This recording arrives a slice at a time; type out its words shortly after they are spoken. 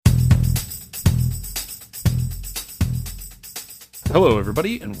Hello,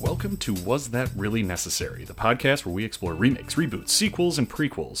 everybody, and welcome to Was That Really Necessary, the podcast where we explore remakes, reboots, sequels, and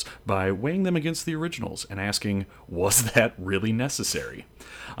prequels by weighing them against the originals and asking, was that really necessary?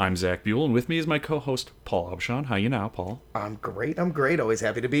 I'm Zach Buell, and with me is my co-host, Paul Abshan. How you now, Paul? I'm great. Always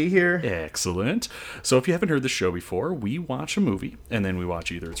happy to be here. Excellent. So if you haven't heard the show before, we watch a movie, and then we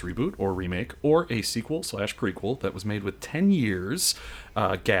watch either its reboot or remake, or a sequel/prequel that was made with 10 years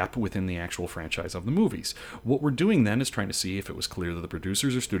gap within the actual franchise of the movies. What we're doing then is trying to see if it was clear that the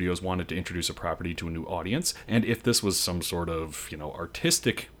producers or studios wanted to introduce a property to a new audience, and if this was some sort of,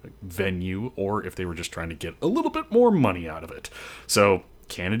 artistic venue, or if they were just trying to get a little bit more money out of it. So,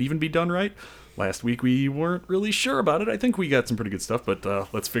 can it even be done right? Last week we weren't really sure about it. I think we got some pretty good stuff, but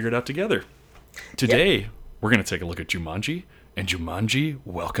let's figure it out together. Today, we're going to take a look at Jumanji, and Jumanji,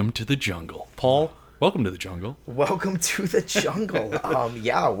 Welcome to the Jungle. Paul, welcome to the jungle. Welcome to the jungle.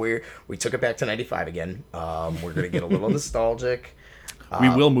 We took it back to 95 again. We're going to get a little nostalgic. We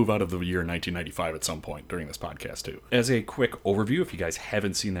will move out of the year 1995 at some point during this podcast, too. As a quick overview, if you guys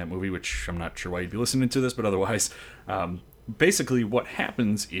haven't seen that movie, which I'm not sure why you'd be listening to this, but otherwise, basically what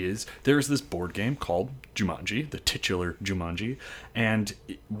happens is there's this board game called Jumanji, the titular Jumanji, and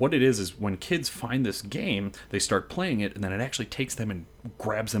what it is when kids find this game, they start playing it, and then it actually takes them and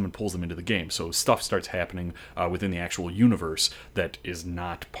grabs them and pulls them into the game. So stuff starts happening within the actual universe that is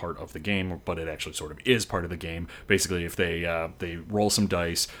not part of the game, but it actually sort of is part of the game. Basically, if they roll some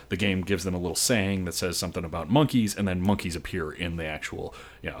dice, the game gives them a little saying that says something about monkeys, and then monkeys appear in the actual,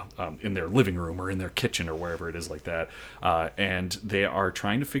 in their living room or in their kitchen or wherever it is like that. And they are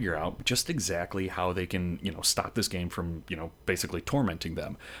trying to figure out just exactly how they can, stop this game from, basically tormenting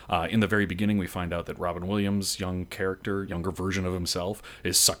them. In the very beginning, we find out that Robin Williams' younger version of himself,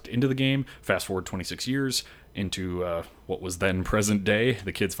 is sucked into the game. Fast forward 26 years into what was then present day.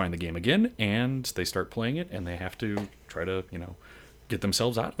 The kids find the game again, and they start playing it, and they have to try to, get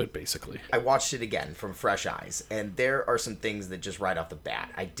themselves out of it, basically. I watched it again from fresh eyes, and there are some things that just right off the bat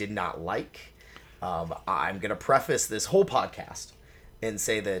I did not like. I'm going to preface this whole podcast and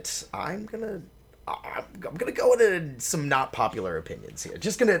say that I'm gonna go into some not popular opinions here.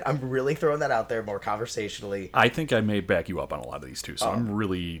 I'm really throwing that out there more conversationally. I think I may back you up on a lot of these too, so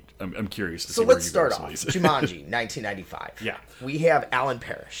I'm curious to see so where let's you start go off. with these. Jumanji, 1995. Yeah. We have Alan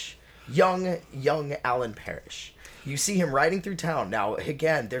Parrish. Young Alan Parrish. You see him riding through town. Now,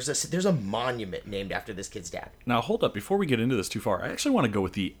 again, there's a monument named after this kid's dad. Now, hold up. Before we get into this too far, I actually want to go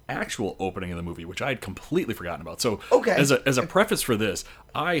with the actual opening of the movie, which I had completely forgotten about. So, okay. As a preface for this,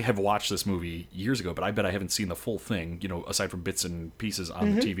 I have watched this movie years ago, but I bet I haven't seen the full thing, aside from bits and pieces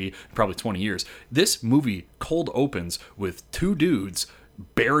on the TV, in probably 20 years. This movie cold opens with two dudes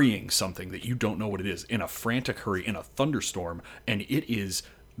burying something that you don't know what it is in a frantic hurry, in a thunderstorm, and it is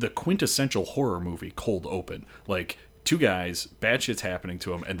the quintessential horror movie cold open. Like, two guys, bad shit's happening to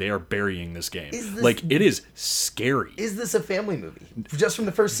them, and they are burying this game. It is scary. Is this a family movie? Just from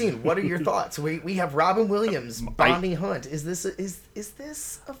the first scene, what are your thoughts? We have Robin Williams, Bonnie Hunt. Is this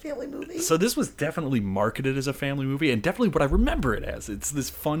a family movie? So this was definitely marketed as a family movie, and definitely what I remember it as. It's this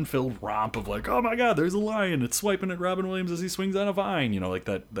fun-filled romp of like, oh my god, there's a lion. It's swiping at Robin Williams as he swings on a vine. Like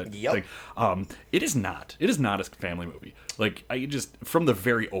that Yep. thing. It is not. It is not a family movie. Like, from the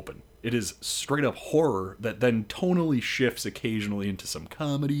very open, it is straight up horror that then tonally shifts occasionally into some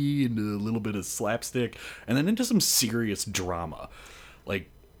comedy, into a little bit of slapstick, and then into some serious drama. Like,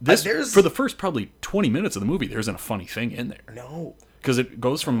 this, for the first probably 20 minutes of the movie, there isn't a funny thing in there. No. Because it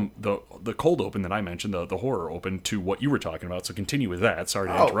goes from the cold open that I mentioned, the horror open, to what you were talking about. So continue with that. Sorry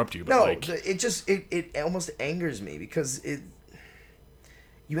to interrupt you. But it almost angers me because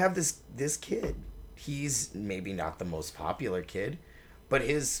you have this kid. He's maybe not the most popular kid, but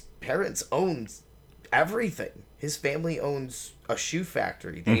his parents own everything. His family owns a shoe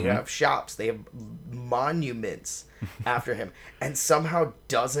factory. They have shops. They have monuments after him, and somehow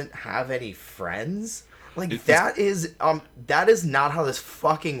doesn't have any friends. Like, that is not how this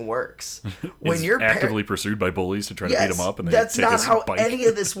fucking works. When you're actively pursued by bullies to try to beat him up, and that's not how any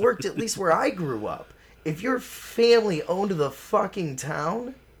of this worked. At least where I grew up, if your family owned the fucking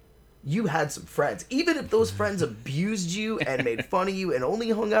town, you had some friends. Even if those friends abused you and made fun of you and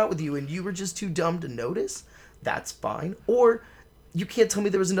only hung out with you and you were just too dumb to notice, that's fine. Or you can't tell me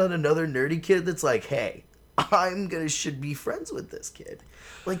there was another nerdy kid that's like, hey, should be friends with this kid.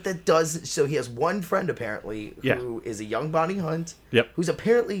 Like, that does. So he has one friend apparently who is a young Bonnie Hunt. Yep. Who's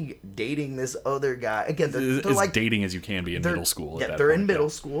apparently dating this other guy. Again, they're like dating as you can be in middle school. Yeah, they're in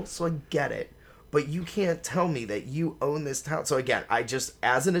middle school, so I get it. But you can't tell me that you own this town. So again,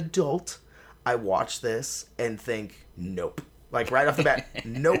 as an adult, I watch this and think, nope. Like right off the bat,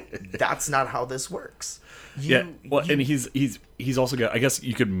 nope, that's not how this works. And he's also got. I guess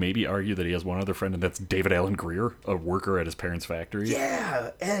you could maybe argue that he has one other friend, and that's David Alan Grier, a worker at his parents' factory.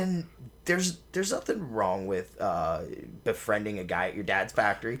 Yeah, and there's nothing wrong with befriending a guy at your dad's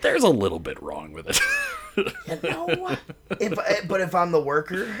factory. There's a little bit wrong with it. But if I'm the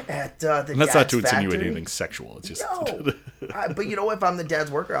worker at the and that's dad's not to insinuate factory, anything sexual. It's just no. But if I'm the dad's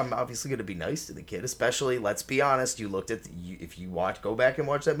worker, I'm obviously going to be nice to the kid. Especially, let's be honest. You looked at if you go back and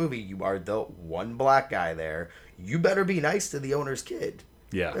watch that movie. You are the one black guy there. You better be nice to the owner's kid.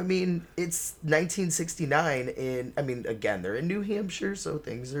 Yeah. I mean, it's 1969, again, they're in New Hampshire, so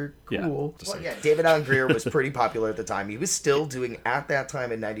things are cool. David Alan Grier was pretty popular at the time. He was still doing, at that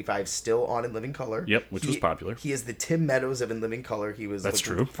time in 95, still on In Living Color. Yep, which was popular. He is the Tim Meadows of In Living Color. He was That's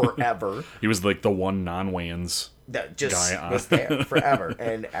true. Forever. He was like the one non-Wayans that just guy was there forever.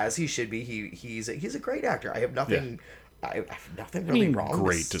 And as he should be, he's a great actor. I have nothing... Yeah. I have nothing really wrong.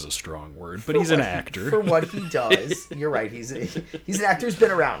 Great is a strong word, but he's an actor. For what he does, you're right. He's an actor who's been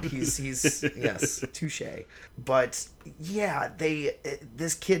around. He's yes, touche. But yeah,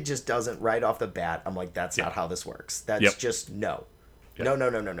 this kid just doesn't right off the bat. I'm like, that's not how this works. That's just no. No.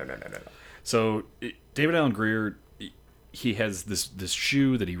 So David Alan Grier, he has this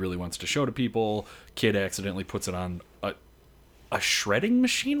shoe that he really wants to show to people. Kid accidentally puts it on a shredding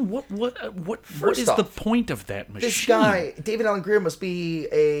machine? What is the point of that machine? This guy, David Alan Grier, must be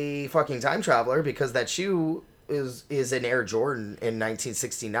a fucking time traveler because that shoe is an Air Jordan in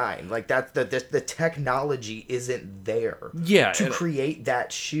 1969. Like that, the technology isn't there. To create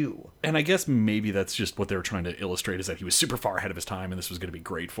that shoe. And I guess maybe that's just what they were trying to illustrate, is that he was super far ahead of his time and this was going to be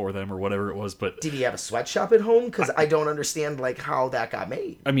great for them or whatever it was. But did he have a sweatshop at home? Because I don't understand how that got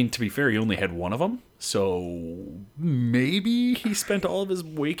made. I mean, to be fair, he only had one of them. So maybe he spent all of his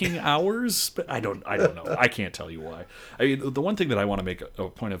waking hours, but I don't know. I can't tell you why. I mean, the one thing that I want to make a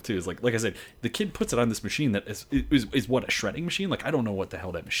point of too is like I said, the kid puts it on this machine that is what, a shredding machine? Like, I don't know what the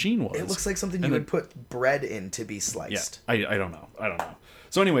hell that machine was. It looks like something you would put bread in to be sliced. Yeah, I don't know.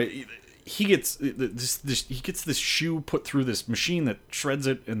 So anyway, he gets this shoe put through this machine that shreds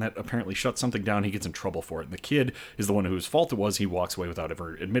it, and that apparently shuts something down. He gets in trouble for it, and the kid is the one whose fault it was. He walks away without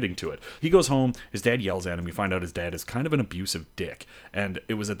ever admitting to it. He goes home. His dad yells at him. We find out his dad is kind of an abusive dick, and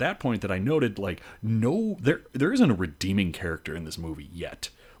it was at that point that I noted, there isn't a redeeming character in this movie yet.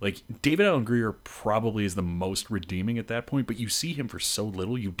 Like, David Alan Grier probably is the most redeeming at that point, but you see him for so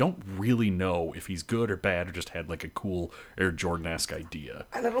little, you don't really know if he's good or bad or just had, like, a cool Air Jordan-esque idea.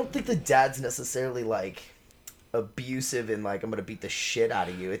 And I don't think the dad's necessarily, abusive and, I'm going to beat the shit out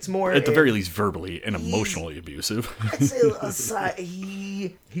of you. It's more... At the very least, verbally and emotionally abusive. I'd say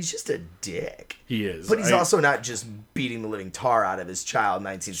he's just a dick. He is. But he's also not just beating the living tar out of his child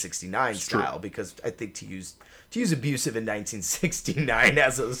 1969 style, because I think to use abusive in 1969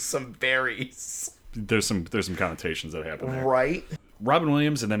 has some very... There's some connotations that happen there. Right. Robin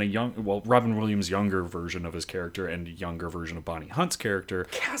Williams, and then Robin Williams' younger version of his character and younger version of Bonnie Hunt's character.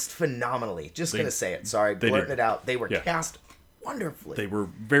 Cast phenomenally. Just going to say it. Sorry, blurting it out. They were cast wonderfully. They were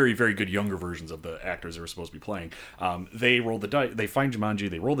very, very good younger versions of the actors they were supposed to be playing. They roll the dice. They find Jumanji.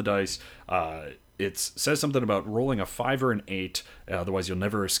 They roll the dice. It says something about rolling a 5 or an 8, otherwise you'll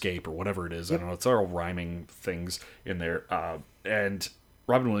never escape, or whatever it is. Yep. I don't know. It's all rhyming things in there. And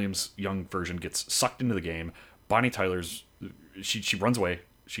Robin Williams' young version gets sucked into the game. Bonnie Tyler's... She runs away.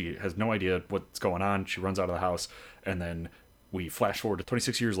 She has no idea what's going on. She runs out of the house. And then we flash forward to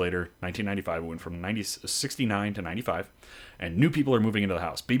 26 years later, 1995. We went from 69 to 95. And new people are moving into the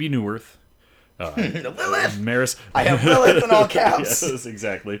house. Bebe Neuwirth. Lilith! Maris. I have Lilith in all caps. Yes,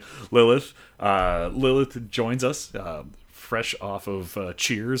 exactly. Lilith. Lilith joins us. Fresh off of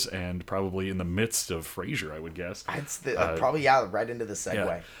Cheers and probably in the midst of Frasier, I would guess. It's probably right into the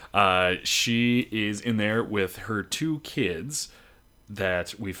segue. Yeah. She is in there with her 2 kids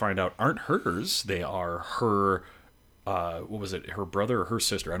that we find out aren't hers. They are her, what was it, her brother or her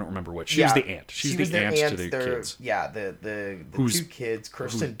sister? I don't remember which. She was the aunt. She's the aunt to the kids. Yeah, the 2 kids,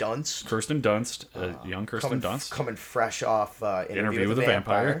 Kirsten Dunst. Kirsten Dunst, young Kirsten Dunst. Coming fresh off Interview with a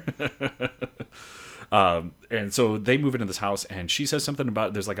Vampire. And so they move into this house, and she says something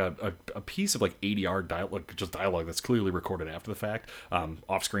about, there's like a piece of 80-yard dialogue that's clearly recorded after the fact,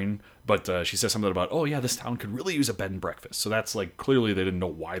 off screen. But she says something about, oh yeah, this town could really use a bed and breakfast. So that's clearly they didn't know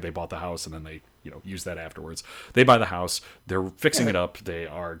why they bought the house, and then they use that afterwards. They buy the house, they're fixing it up, they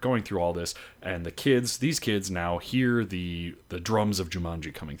are going through all this, and these kids now hear the drums of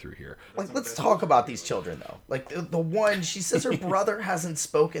Jumanji coming through here. Let's talk about these children though. The one, she says her brother hasn't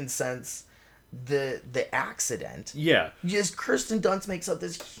spoken since the accident. Yeah. Just Kirsten Dunst makes up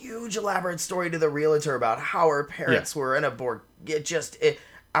this huge elaborate story to the realtor about how her parents were in a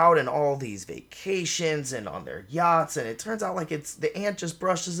out in all these vacations and on their yachts, and it turns out like it's the aunt just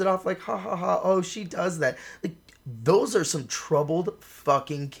brushes it off like ha ha ha, oh, she does that. Like, those are some troubled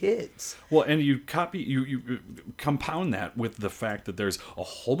fucking kids. Well, and you compound that with the fact that there's a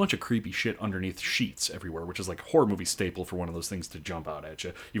whole bunch of creepy shit underneath sheets everywhere, which is like a horror movie staple for one of those things to jump out at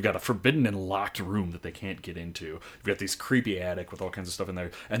you. You've got a forbidden and locked room that they can't get into. You've got this creepy attic with all kinds of stuff in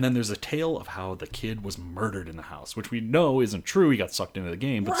there. And then there's a tale of how the kid was murdered in the house, which we know isn't true. He got sucked into the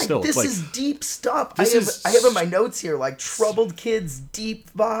game, but still, this it's like, is deep stuff. I have in my notes here like troubled kids,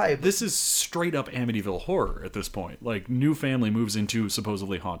 deep vibe. This is straight up Amityville horror at this point. Like, new family moves into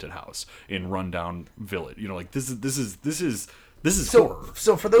supposedly haunted house in rundown village. You know, like this is horror.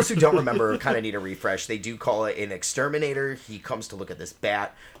 So for those who don't remember, kind of need a refresh. They do call it an exterminator. He comes to look at this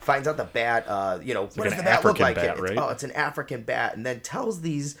bat, finds out the bat. What does the bat look like? Right? It's an African bat, and then tells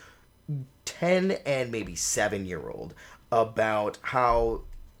these 10 and maybe 7-year-old about how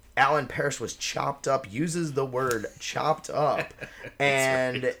Alan Parrish was chopped up. Uses the word chopped up,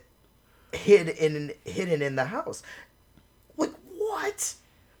 and right. hidden in the house. Like, what?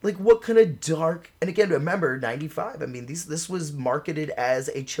 Like, what kind of dark... And again, remember, 95. I mean, this was marketed as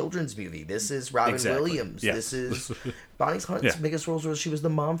a children's movie. This is Robin Williams. Yeah. This is... Bonnie Hunt's biggest roles was she was the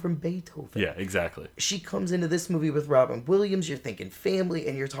mom from Beethoven. Yeah, exactly. She comes into this movie with Robin Williams. You're thinking family,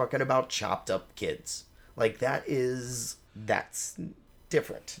 and you're talking about chopped up kids. Like, that's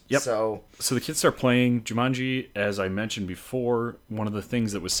different. Yep. So the kids start playing Jumanji. As I mentioned before, one of the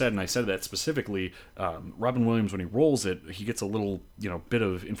things that was said, and I said that specifically, Robin Williams, when he rolls it, he gets a little, bit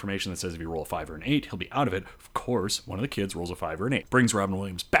of information that says if you roll a 5 or an 8, he'll be out of it. Of course, one of the kids rolls a 5 or an 8. Brings Robin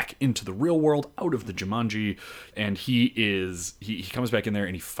Williams back into the real world, out of the Jumanji, and he comes back in there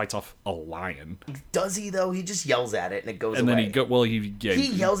and he fights off a lion. Does he, though? He just yells at it and it goes and away. Then he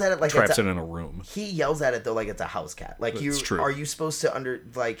yells at it like traps it in a room. He yells at it, though, like it's a house cat. Like, That's true. Are you supposed to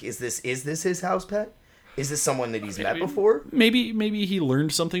is this his house pet? Is this someone that he's met before? Maybe he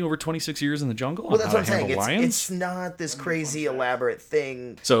learned something over 26 years in the jungle. Well, that's what I'm saying. Lions. It's not this crazy elaborate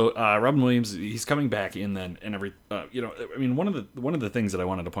thing. So Robin Williams, he's coming back in then, and one of the things that I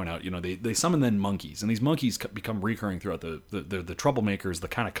wanted to point out, they summon then monkeys, and these monkeys become recurring throughout the troublemakers, the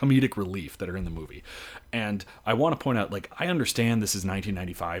kind of comedic relief that are in the movie. And I want to point out, like, I understand this is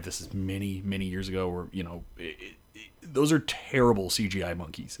 1995. This is many years ago, where those are terrible CGI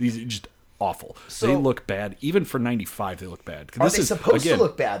monkeys. These are just awful. So, they look bad. Even for 95, they look bad. Are they supposed to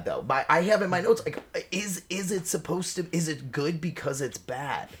look bad, though? I have in my notes, like, is it supposed to... Is it good because it's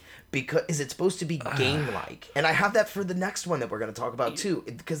bad? Because is it supposed to be game-like? And I have that for the next one that we're going to talk about, too,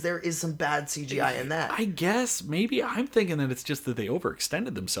 because there is some bad CGI in that. I guess. Maybe. I'm thinking that it's just that they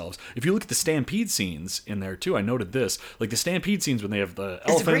overextended themselves. If you look at the stampede scenes in there, too, I noted this. Like, the stampede scenes when they have the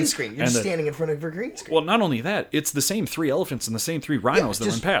elephants... It's a green screen. You're just standing in front of a green screen. Well, not only that, it's the same 3 elephants and the same 3 rhinos that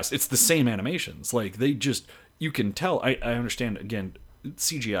run past. It's the same animations. Like, they just... You can tell. I understand, again,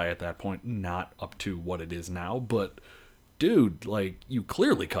 CGI at that point, not up to what it is now, but... Dude, like, you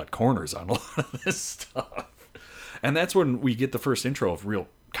clearly cut corners on a lot of this stuff. And that's when we get the first intro of real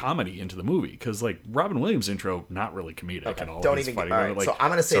comedy into the movie. Because, like, Robin Williams' intro, not really comedic at all. Don't even get... All right, so I'm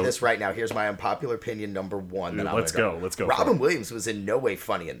going to say this right now. Here's my unpopular opinion number 1. Let's go. Robin Williams was in no way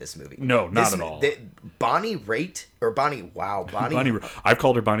funny in this movie. No, not at all. Bonnie Raitt, or Bonnie... Wow, Bonnie... I've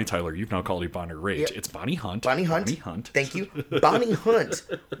called her Bonnie Tyler. You've now called her Bonnie Raitt. Yeah. It's Bonnie Hunt. Bonnie Hunt. Thank you. Bonnie Hunt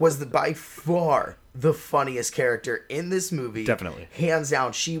was by far the funniest character in this movie. Definitely. Hands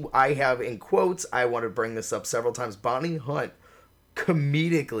down. I have in quotes, I want to bring this up several times, Bonnie Hunt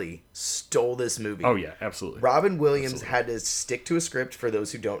comedically stole this movie. Oh yeah, absolutely. Robin Williams had to stick to a script. For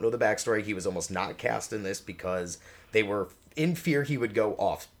those who don't know the backstory, he was almost not cast in this because they were in fear he would go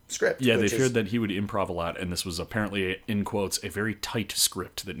off script. Yeah, they feared that he would improv a lot, and this was apparently, in quotes, a very tight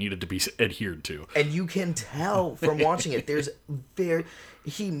script that needed to be adhered to. And you can tell from watching it,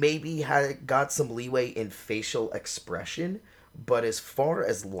 he maybe got some leeway in facial expression, but as far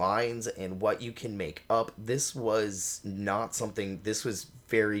as lines and what you can make up, this was not something... This was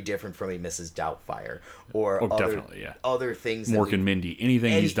very different from a Mrs. Doubtfire or other things. Mork and Mindy,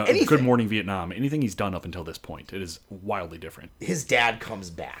 anything he's done. Good Morning Vietnam, anything he's done up until this point, it is wildly different. His dad comes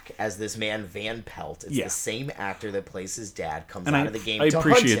back as this man Van Pelt. It's the same actor that plays his dad comes out of the game. I to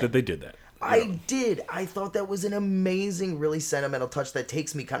appreciate hunt him. that they did that. I did. I thought that was an amazing, really sentimental touch that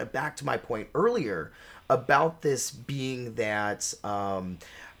takes me kind of back to my point earlier about this being that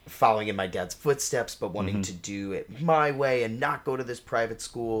following in my dad's footsteps, but wanting to do it my way and not go to this private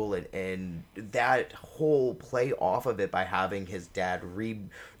school, and that whole play off of it by having his dad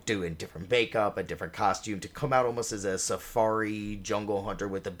doing different makeup, a different costume to come out almost as a safari jungle hunter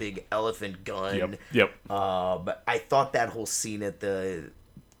with a big elephant gun. Yep. I thought that whole scene at the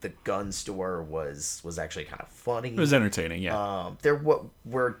gun store was actually kind of funny. It was entertaining, yeah.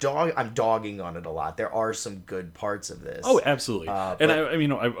 I'm dogging on it a lot. There are some good parts of this. Oh, absolutely. And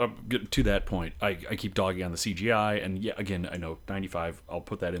I get to that point. I keep dogging on the CGI, and yeah, again, I know 95. I'll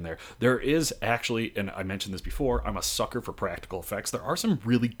put that in there. There is actually, and I mentioned this before, I'm a sucker for practical effects. There are some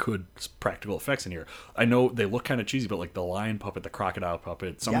really good practical effects in here. I know they look kind of cheesy, but like the lion puppet, the crocodile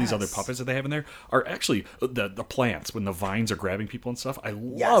puppet, some of these other puppets that they have in there are actually the plants when the vines are grabbing people and stuff.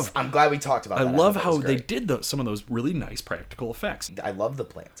 I'm glad we talked about that. I love how they did some of those really nice practical effects. I love the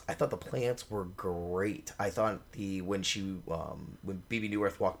plants. I thought the plants were great. I thought when Bebe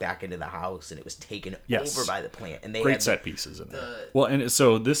Neuwirth walked back into the house and it was taken over by the plant, and they great had set pieces in there. Well, and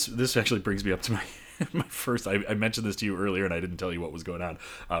so this actually brings me up to my first. I mentioned this to you earlier, and I didn't tell you what was going on.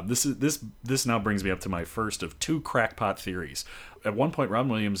 This now brings me up to my first of two crackpot theories. At one point,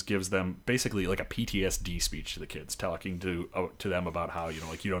 Robin Williams gives them basically like a PTSD speech to the kids, talking to them about how, you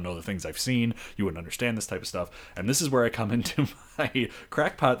don't know the things I've seen, you wouldn't understand this type of stuff. And this is where I come into my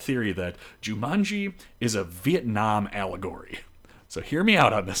crackpot theory that Jumanji is a Vietnam allegory. So hear me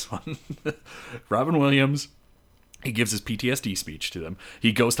out on this one. Robin Williams, he gives his PTSD speech to them.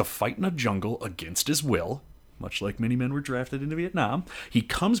 He goes to fight in a jungle against his will, much like many men were drafted into Vietnam. He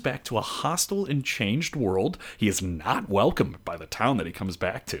comes back to a hostile and changed world. He is not welcomed by the town that he comes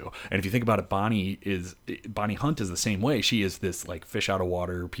back to. And if you think about it, Bonnie Hunt is the same way. She is this like fish out of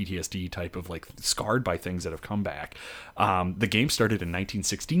water PTSD type of like scarred by things that have come back. The game started in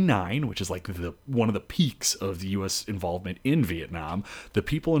 1969, which is like one of the peaks of the U.S. involvement in Vietnam. The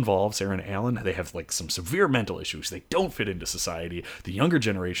people involved, Sarah and Alan, they have like some severe mental issues. They don't fit into society. The younger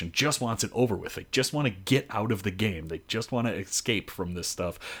generation just wants it over with. They just want to get out of the game. They just want to escape from this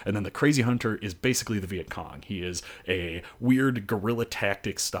stuff. And then the Crazy Hunter is basically the Viet Cong. He is a weird guerrilla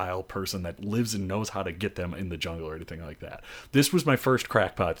tactics style person that lives and knows how to get them in the jungle or anything like that. This was my first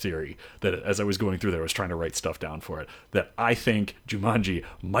crackpot theory that as I was going through there, I was trying to write stuff down for it, that I think Jumanji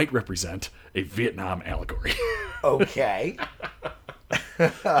might represent a Vietnam allegory. Okay.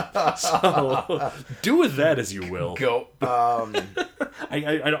 So do with that as you will. Go. I'm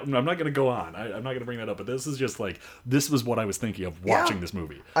not going to go on. I'm not going to bring that up. But this is just like, this was what I was thinking of watching this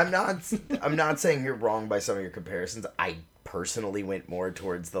movie. I'm not saying you're wrong by some of your comparisons. I personally went more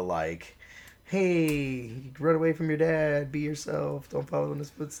towards the like, hey, run away from your dad, be yourself, don't follow in his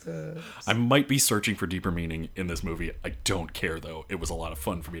footsteps. I might be searching for deeper meaning in this movie. I don't care, though. It was a lot of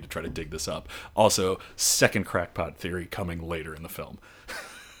fun for me to try to dig this up. Also, second crackpot theory coming later in the film.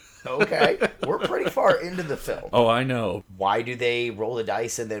 Okay, we're pretty far into the film. Oh, I know. Why do they roll the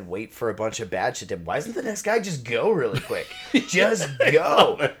dice and then wait for a bunch of bad shit to... Why doesn't the next guy just go really quick? Just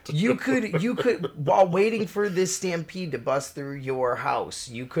go. You could, while waiting for this stampede to bust through your house,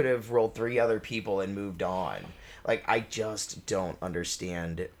 you could have rolled 3 other people and moved on. Like, I just don't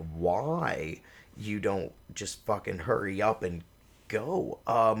understand why you don't just fucking hurry up and go.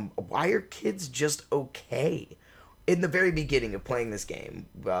 Why are kids just okay? In the very beginning of playing this game,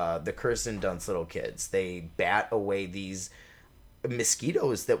 the Kirsten Dunst little kids, they bat away these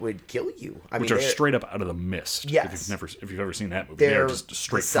mosquitoes that would kill you. Which are straight up out of the mist. Yes. If you've ever seen that movie, they're just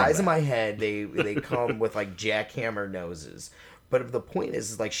straight the size of my head. They come with like jackhammer noses. But the point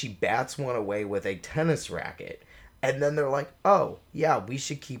is like she bats one away with a tennis racket, and then they're like, "Oh yeah, we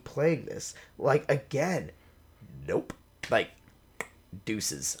should keep playing this." Like again, nope. Like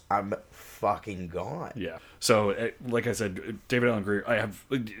deuces. I'm fucking gone. Yeah. So, like I said, David Alan Grier,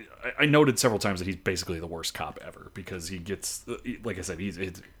 I noted several times that he's basically the worst cop ever because he gets, like I said,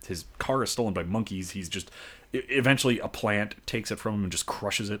 his car is stolen by monkeys. He's just, eventually a plant takes it from him and just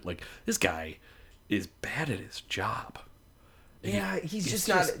crushes it. Like, this guy is bad at his job. Yeah, he's just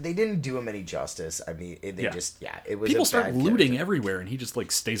not. They didn't do him any justice. I mean, it was. People start looting everywhere, and he just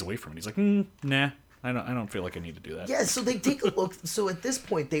like stays away from it. He's like, nah. I don't feel like I need to do that. Yeah, so they take a look. So at this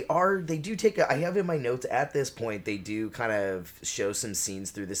point, they do take I have in my notes at this point, they do kind of show some scenes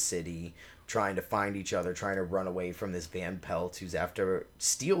through the city, trying to find each other, trying to run away from this Van Pelt who's after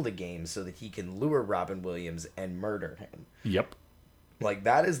steal the game so that he can lure Robin Williams and murder him. Yep. Like,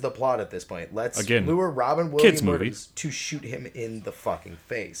 that is the plot at this point. Let's Again, lure Robin Williams to shoot him in the fucking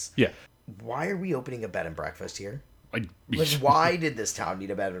face. Yeah. Why are we opening a bed and breakfast here? Why did this town need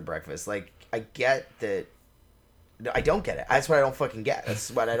a bed and breakfast? Like, I get that. I don't get it. That's what I don't fucking get.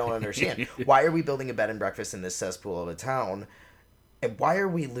 That's what I don't understand. Why are we building a bed and breakfast in this cesspool of a town? And why are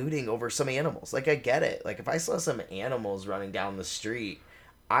we looting over some animals? Like, I get it. Like, if I saw some animals running down the street,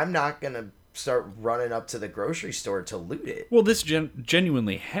 I'm not going to start running up to the grocery store to loot it. Well, this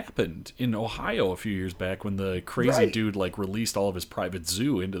genuinely happened in Ohio a few years back when the crazy dude like released all of his private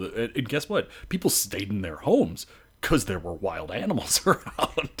zoo into the. And guess what? People stayed in their homes because there were wild animals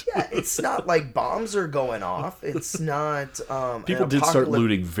around. Yeah, it's not like bombs are going off. It's not. People did start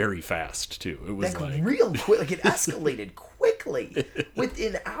looting very fast too. It was like real quick. Like it escalated quickly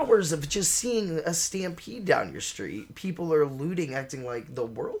within hours of just seeing a stampede down your street. People are looting, acting like the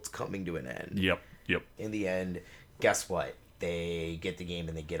world's coming to an end. Yep. In the end, guess what? They get the game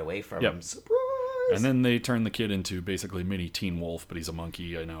and they get away from him. Surprise! And then they turn the kid into basically mini Teen Wolf, but he's a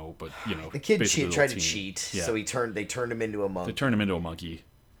monkey. I know, but the kid tried to cheat, so they turned him into a monkey. They turned him into a monkey.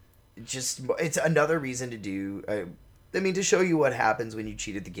 It's another reason to do. To show you what happens when you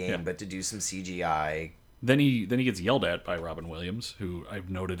cheat at the game, but to do some CGI. Then he gets yelled at by Robin Williams, who I've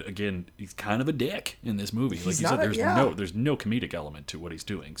noted again, he's kind of a dick in this movie. Like you said, there's no comedic element to what he's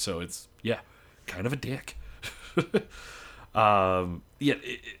doing, so it's kind of a dick.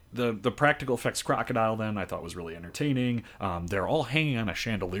 The practical effects crocodile then I thought was really entertaining. They're all hanging on a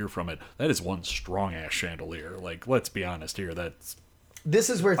chandelier from it. That is one strong ass chandelier. Like, let's be honest here.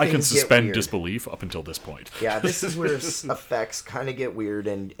 This is where things I can suspend get weird. Disbelief up until this point. Yeah, this is where effects kind of get weird.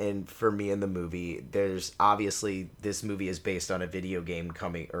 And for me in the movie, there's obviously this movie is based on a video game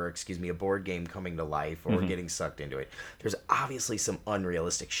a board game coming to life or getting sucked into it. There's obviously some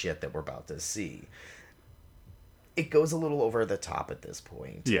unrealistic shit that we're about to see. It goes a little over the top at this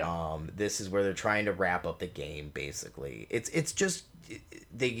point. Yeah. This is where they're trying to wrap up the game. Basically, it's just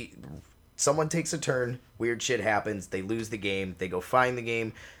someone takes a turn, weird shit happens, they lose the game, they go find the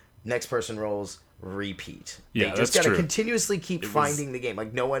game, next person rolls, repeat. Yeah, they just that's gotta true. continuously keep finding the game.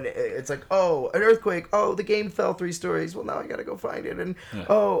 Like no one, it's like, oh, an earthquake, oh, the game fell 3 stories, well now I gotta go find it, and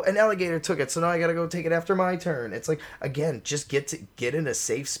oh, an alligator took it, so now I gotta go take it after my turn. It's like, again, just get in a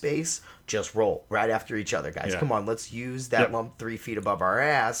safe space, just roll right after each other, guys. Come on, let's use that lump 3 feet above our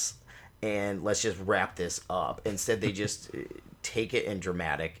ass, and let's just wrap this up. Instead, they just take it in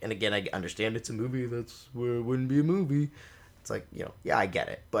dramatic. And again, I understand it's a movie. That's where it wouldn't be a movie. It's like, I get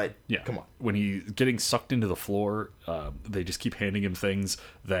it. But come on. When he's getting sucked into the floor, they just keep handing him things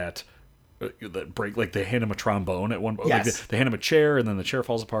that break. Like they hand him a trombone at one point. Yes. Like they hand him a chair, and then the chair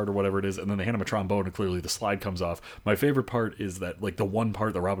falls apart or whatever it is, and then they hand him a trombone, and clearly the slide comes off. My favorite part is that, like, the one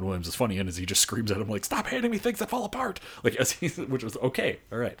part that Robin Williams is funny in is he just screams at him like, "Stop handing me things that fall apart!" Like, which was okay.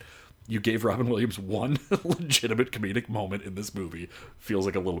 All right. You gave Robin Williams one legitimate comedic moment in this movie. Feels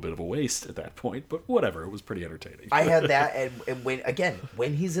like a little bit of a waste at that point, but whatever. It was pretty entertaining. I had that, and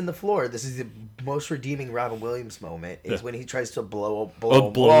when he's in the floor, this is the most redeeming Robin Williams moment, is when he tries to blow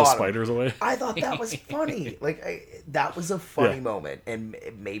the spiders away. I thought that was funny. That was a funny moment, and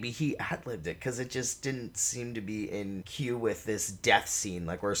maybe he ad-libbed it, because it just didn't seem to be in cue with this death scene.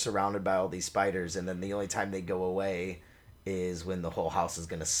 Like, we're surrounded by all these spiders, and then the only time they go away is when the whole house is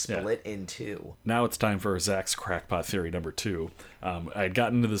going to split in two. Now it's time for Zach's crackpot theory number 2. I had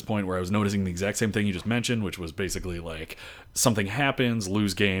gotten to this point where I was noticing the exact same thing you just mentioned, which was basically like something happens,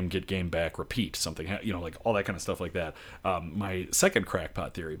 lose game, get game back, repeat. Something, like all that kind of stuff like that. My second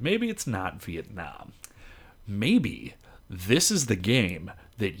crackpot theory, maybe it's not Vietnam. Maybe this is the game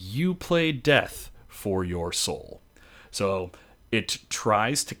that you play death for your soul. So it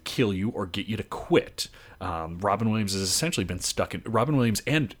tries to kill you or get you to quit. Robin Williams has essentially been stuck in... Robin Williams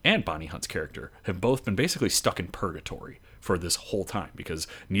and Bonnie Hunt's character have both been basically stuck in purgatory for this whole time, because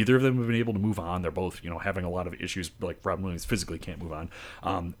neither of them have been able to move on. They're both, having a lot of issues. Like, Robin Williams physically can't move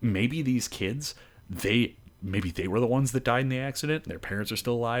on. Maybe these kids, maybe they were the ones that died in the accident, and their parents are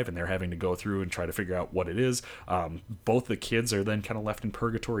still alive, and they're having to go through and try to figure out what it is. Both the kids are then kind of left in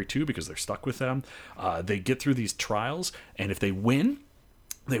purgatory too, because they're stuck with them. They get through these trials, and if they win,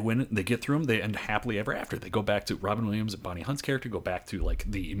 they get through them, they end happily ever after. They go back to Robin Williams and Bonnie Hunt's character, go back to like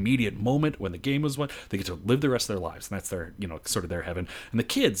the immediate moment when the game was won. They get to live the rest of their lives, and that's their, sort of their heaven. And the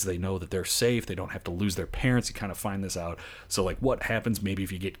kids, they know that they're safe, they don't have to lose their parents. You kind of find this out. So like, what happens maybe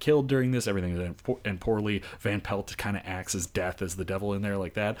if you get killed during this, everything is end poorly. Van Pelt kind of acts as death, as the devil in there,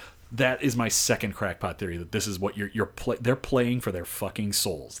 like that. That is my second crackpot theory, that this is what they're playing for their fucking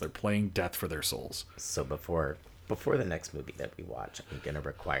souls. They're playing death for their souls. So before the next movie that we watch, I'm going to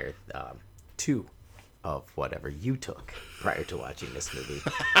require 2 of whatever you took prior to watching this movie.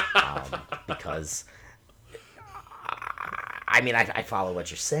 Because, I follow what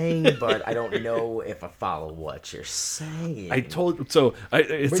you're saying, but I don't know if I follow what you're saying.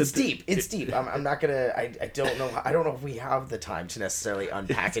 It's deep. It's deep. I'm not going to, I don't know. I don't know if we have the time to necessarily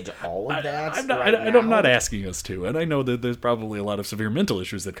unpackage all of that. I'm not asking us to, and I know that there's probably a lot of severe mental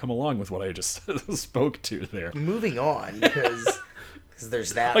issues that come along with what I just spoke to there. Moving on, because because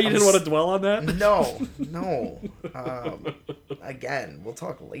there's that. Oh, you didn't want to dwell on that? No. Again, we'll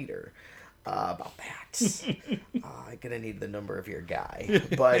talk later about that. I'm gonna need the number of your guy.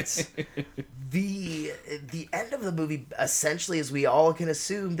 But the end of the movie, essentially, as we all can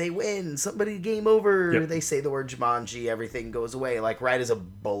assume, they win. Somebody game over. Yep. They say the word Jumanji. Everything goes away. Like right as a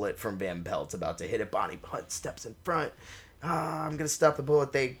bullet from Van Pelt's about to hit it, Bonnie Hunt steps in front. I'm gonna stop the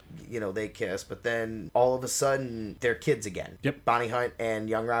bullet. They kiss, but then all of a sudden they're kids again. Yep. Bonnie Hunt and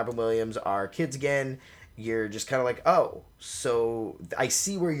young Robin Williams are kids again. You're just kind of like, oh, so I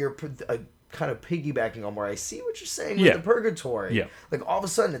see where you're kind of piggybacking on where I see what you're saying with the purgatory. Yeah. Like all of a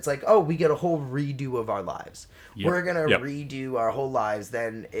sudden it's like, oh, we get a whole redo of our lives. Yep. We're gonna redo our whole lives.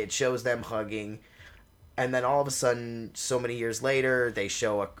 Then it shows them hugging. And then all of a sudden, so many years later, they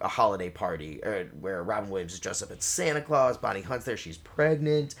show a holiday party where Robin Williams is dressed up as Santa Claus. Bonnie Hunt's there. She's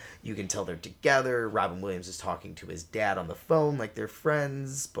pregnant. You can tell they're together. Robin Williams is talking to his dad on the phone like they're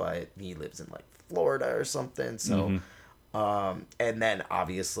friends, but he lives in like Florida or something. So, and then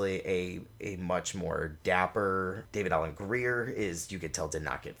obviously a much more dapper David Alan Grier you could tell did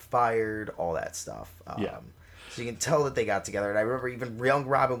not get fired, all that stuff. So you can tell that they got together. And I remember even young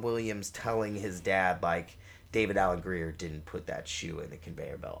Robin Williams telling his dad, like, David Alan Grier didn't put that shoe in the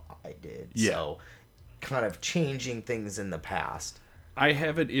conveyor belt. I did. Yeah. So kind of changing things in the past. I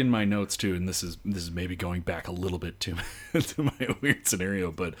have it in my notes, too, and this is maybe going back a little bit to my weird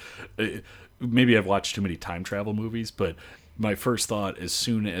scenario, but maybe I've watched too many time travel movies, but my first thought, as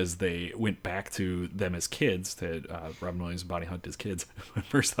soon as they went back to them as kids, to Robin Williams and Bonnie Hunt as kids, my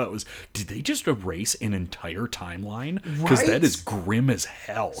first thought was, did they just erase an entire timeline? Because that is grim as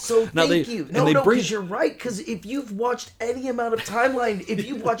hell. So thank you. No, because you're right. Because if you've watched any amount of timeline, if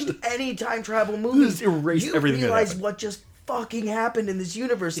you've watched any time travel movies, you realize what just fucking happened in this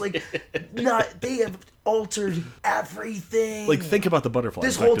universe. Like, they have altered everything. Like, think about the butterfly.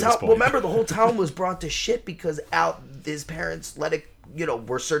 This whole town. Well, remember, the whole town was brought to shit because his parents let it.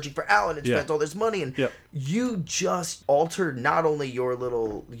 Were searching for Alan and spent all this money, and you just altered not only your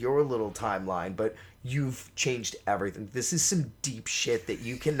little timeline, but you've changed everything. This is some deep shit that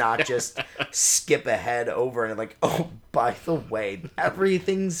you cannot just skip ahead over and like, oh, by the way,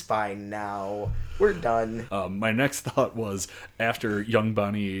 everything's fine now. We're done. My next thought was, after young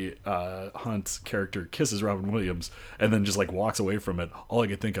Bonnie Hunt's character kisses Robin Williams and then just like walks away from it, all I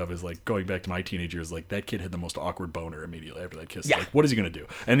could think of is like going back to my teenage years, like that kid had the most awkward boner immediately after that kiss. Yeah. Like, what is he gonna do?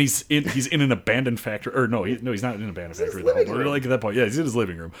 And he's in an abandoned factory, or no, he's not in an abandoned factory. Like at that point, he's in his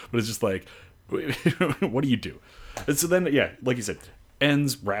living room, but it's just like, what do you do? And so then, like you said,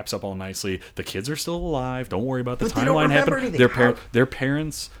 wraps up all nicely. The kids are still alive. Don't worry about the timeline happening. Their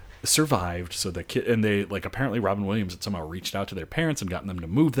parents survived, so the kid, and they like, apparently Robin Williams had somehow reached out to their parents and gotten them to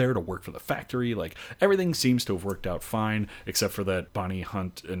move there to work for the factory. Like, everything seems to have worked out fine, except for that Bonnie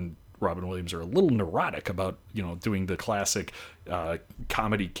Hunt and Robin Williams are a little neurotic about, doing the classic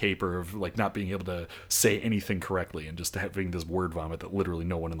comedy caper of like not being able to say anything correctly and just having this word vomit that literally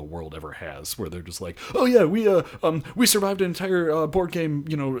no one in the world ever has, where they're just like, oh yeah, we survived an entire board game,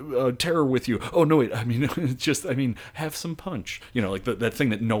 terror with you. Oh no, wait, have some punch, like that thing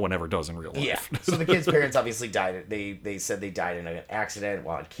that no one ever does in real life. Yeah. So the kids' parents obviously died. They said they died in an accident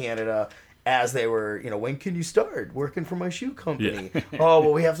while in Canada. As they were, when can you start working for my shoe company? Yeah. Oh,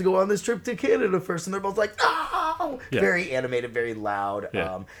 well, we have to go on this trip to Canada first. And they're both like, oh! Yeah. Very animated, very loud.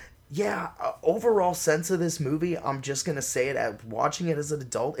 Yeah. Overall sense of this movie, I'm just going to say it, watching it as an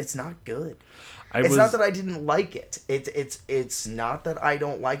adult, it's not good. It's not that I didn't like it. It's not that I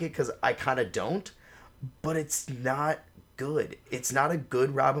don't like it, because I kind of don't. But it's not good. It's not a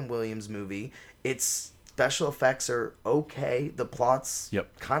good Robin Williams movie. Its special effects are okay. The plot's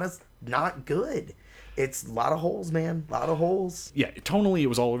kind of not good. It's a lot of holes, man. A lot of holes. Yeah, tonally it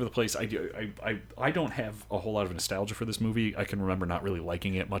was all over the place. I don't have a whole lot of nostalgia for this movie. I can remember not really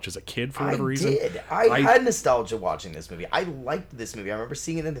liking it much as a kid for whatever reason. I had nostalgia watching this movie. I liked this movie. I remember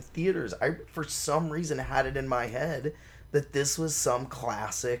seeing it in the theaters. I, for some reason, had it in my head that this was some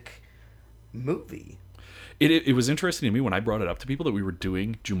classic movie. It was interesting to me when I brought it up to people that we were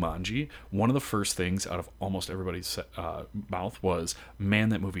doing Jumanji. One of the first things out of almost everybody's mouth was, man,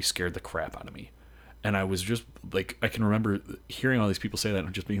 that movie scared the crap out of me. And I was just like, I can remember hearing all these people say that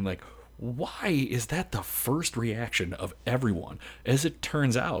and just being like, why is that the first reaction of everyone? As it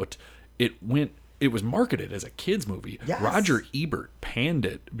turns out, it was marketed as a kid's movie. Yes. Roger Ebert panned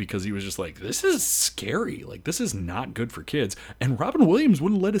it because he was just like, this is scary. Like, this is not good for kids. And Robin Williams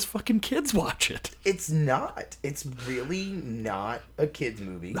wouldn't let his fucking kids watch it. It's not. It's really not a kid's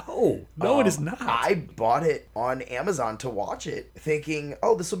movie. No, it is not. I bought it on Amazon to watch it, thinking,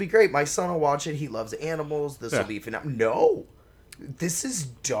 oh, this will be great. My son will watch it. He loves animals. This will be phenomenal. This is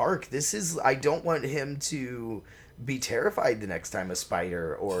dark. I don't want him to be terrified the next time a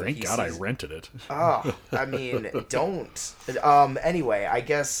spider or Thank God I rented it. Oh, I mean, don't. Anyway, I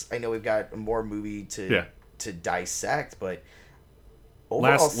guess I know we've got more movie to dissect, but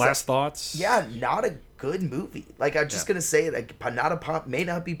overall, last thoughts. Yeah, not a good movie. Like I'm just gonna say, like, may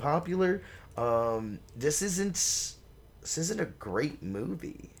not be popular. This isn't a great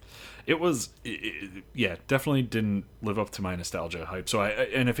movie. It was, definitely didn't live up to my nostalgia hype. So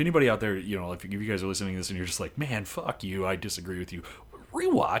and if anybody out there, if you guys are listening to this and you're just like, man, fuck you, I disagree with you,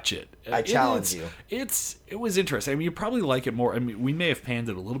 rewatch it. I challenge you. It was interesting. I mean, you probably like it more. I mean, we may have panned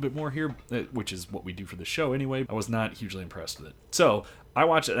it a little bit more here, which is what we do for the show anyway. I was not hugely impressed with it. So I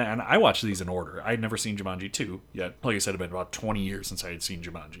watched it, and I watched these in order. I'd never seen Jumanji 2 yet. Like I said, it had been about 20 years since I had seen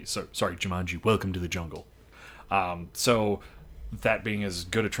Jumanji. So, sorry, Jumanji, Welcome to the Jungle. So that being as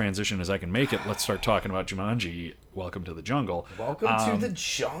good a transition as I can make it, let's start talking about Jumanji, Welcome to the Jungle. Welcome to the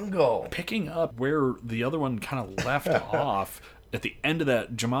Jungle. Picking up where the other one kind of left off, at the end of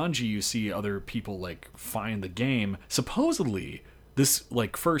that Jumanji, you see other people, like, find the game. Supposedly, this,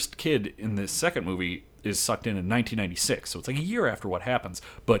 like, first kid in this second movie is sucked in 1996, so it's like a year after what happens.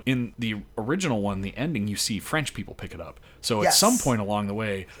 But in the original one, the ending, you see French people pick it up. So at some point along the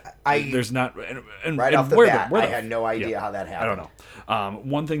way, there's not... And off the bat, I had no idea how that happened. I don't know.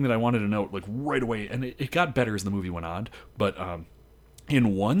 One thing that I wanted to note, like, right away, and it got better as the movie went on, but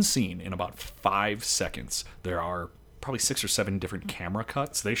in one scene, in about 5 seconds, there are probably 6 or 7 different camera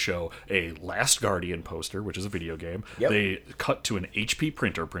cuts. They show a Last Guardian poster, which is a video game. Yep. They cut to an HP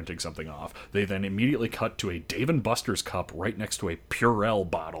printer printing something off. They then immediately cut to a Dave & Buster's cup right next to a Purell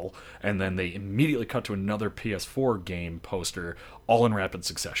bottle. And then they immediately cut to another PS4 game poster, all in rapid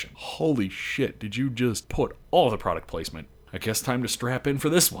succession. Holy shit, did you just put all the product placement? I guess time to strap in for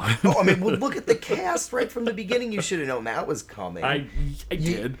this one. I mean, well, look at the cast right from the beginning. You should have known that was coming. I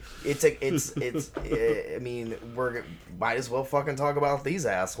did. I mean, might as well fucking talk about these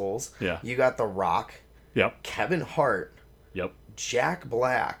assholes. Yeah. You got The Rock. Yep. Kevin Hart. Yep. Jack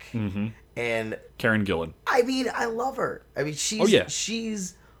Black. Mm-hmm. And Karen Gillan. I mean, I love her. I mean,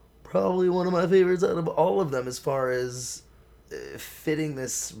 she's probably one of my favorites out of all of them as far as fitting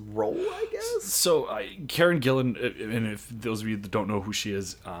this role, I guess. So Karen Gillan, and if those of you that don't know who she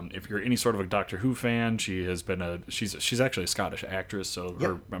is, if you're any sort of a Doctor Who fan, she has been she's actually a Scottish actress, so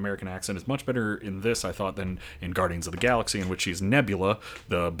her American accent is much better in this, I thought, than in Guardians of the Galaxy, in which she's Nebula,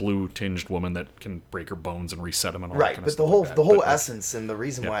 the blue tinged woman that can break her bones and reset them and all that kind of stuff. Right, but the whole essence and the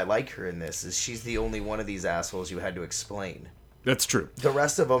reason why I like her in this is she's the only one of these assholes you had to explain. That's true. The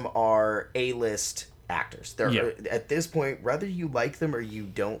rest of them are A-list actors. They're at this point, whether you like them or you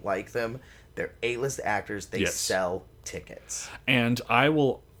don't like them, they're A-list actors. They sell tickets. And I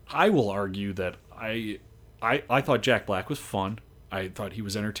will argue that I thought Jack Black was fun. I thought he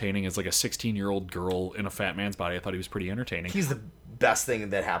was entertaining as like a 16-year-old girl in a fat man's body. I thought he was pretty entertaining. He's the best thing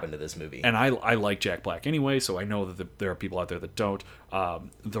that happened to this movie. And I like Jack Black anyway, so I know that there are people out there that don't.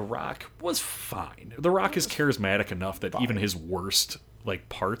 The Rock was fine. The Rock is charismatic enough that even his worst like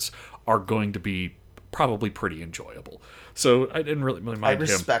parts are going to be probably pretty enjoyable. So I didn't really mind him. I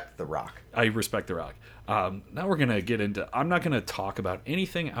respect The Rock. I respect The Rock. Now we're going to get into... I'm not going to talk about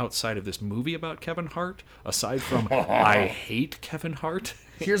anything outside of this movie about Kevin Hart, aside from I hate Kevin Hart.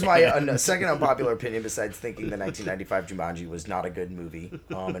 Here's my second unpopular opinion, besides thinking the 1995 Jumanji was not a good movie,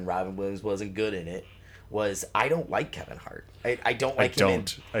 and Robin Williams wasn't good in it, was I don't like Kevin Hart. I don't like him.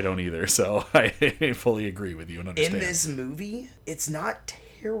 I don't either, so I fully agree with you and understand. In this movie, it's not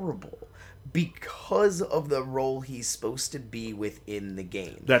terrible, because of the role he's supposed to be within the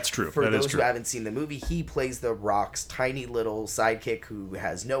game. That's true. For those who haven't seen the movie, he plays The Rock's tiny little sidekick who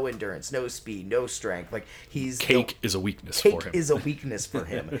has no endurance, no speed, no strength. Like Cake is a weakness for him. Cake is a weakness for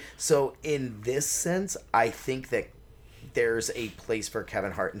him. So in this sense, I think that there's a place for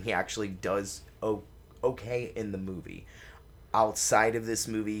Kevin Hart, and he actually does okay in the movie. Outside of this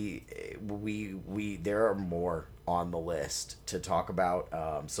movie, there are more on the list to talk about.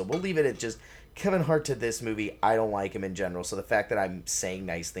 So we'll leave it at just Kevin Hart to this movie. I don't like him in general. So the fact that I'm saying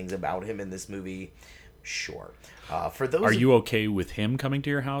nice things about him in this movie, sure. For those, are you okay with him coming to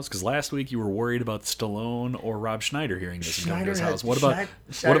your house? Because last week you were worried about Stallone or Rob Schneider hearing this and coming to his house.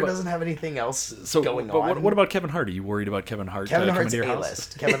 Schneider doesn't have anything else going on. What about Kevin Hart? Are you worried about Kevin Hart coming to your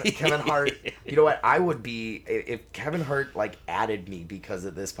house? Kevin Hart. You know what? I would be if Kevin Hart like added me because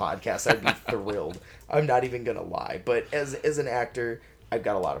of this podcast. I'd be thrilled. I'm not even gonna lie. But as an actor, I've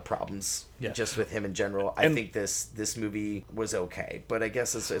got a lot of problems just with him in general. I think this movie was okay, but I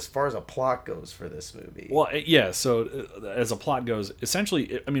guess as far as a plot goes for this movie, well, yeah. So as a plot goes,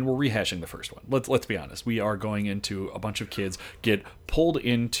 essentially, I mean, we're rehashing the first one. Let's be honest. We are going into a bunch of kids get pulled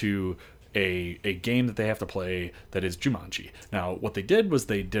into a game that they have to play that is Jumanji. Now, what they did was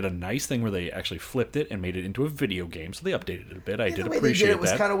they did a nice thing where they actually flipped it and made it into a video game, so they updated it a bit. I did appreciate that. It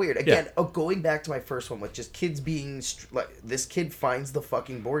was kind of weird. Again, going back to my first one with just kids being... like, this kid finds the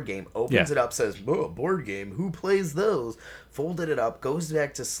fucking board game, opens it up, says, "Oh, board game, who plays those?" Folded it up, goes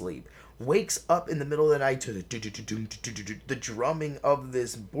back to sleep, wakes up in the middle of the night to the drumming of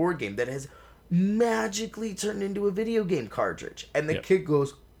this board game that has magically turned into a video game cartridge. And the kid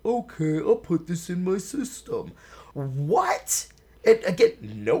goes... "Okay, I'll put this in my system." What? Again,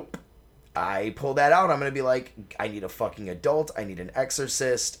 nope. I pull that out, I'm gonna be like, I need a fucking adult. I need an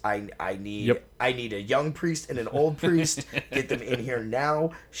exorcist. I need a young priest and an old priest. Get them in here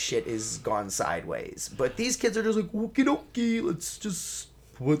now. Shit is gone sideways. But these kids are just like, okie dokie, let's just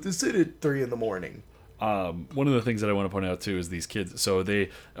put this in at 3 a.m. One of the things that I want to point out too is these kids. So there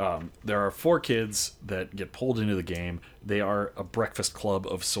are 4 kids that get pulled into the game. They are a breakfast club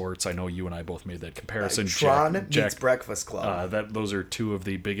of sorts. I know you and I both made that comparison. Tron meets Breakfast Club. Those are 2 of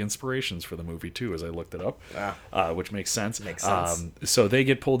the big inspirations for the movie too, as I looked it up, which makes sense. So they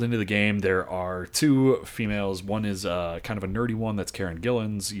get pulled into the game. There are 2 females. One is kind of a nerdy one. That's Karen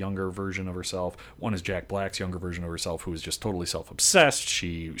Gillan's younger version of herself. One is Jack Black's younger version of herself, who is just totally self-obsessed.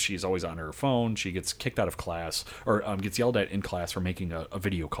 She's always on her phone. She gets kicked out of class, or gets yelled at in class for making a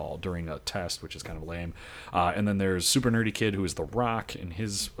video call during a test, which is kind of lame. And then there's super nerdy kid who is the Rock in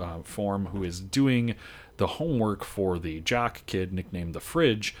his form, who is doing the homework for the jock kid nicknamed the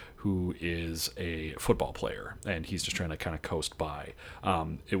Fridge, who is a football player, and he's just trying to kind of coast by.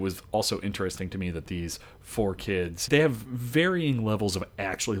 It was also interesting to me that these 4 kids, they have varying levels of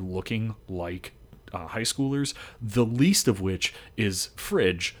actually looking like high schoolers, the least of which is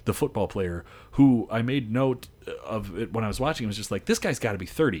Fridge, the football player, who I made note of it when I was watching. It was just like, this guy's got to be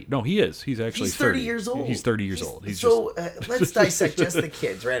 30. No, he is. He's actually 30 years old. He's 30 years old. Let's dissect just the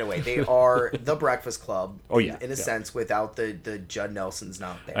kids right away. They are the Breakfast Club, in a sense, without the Judd Nelson's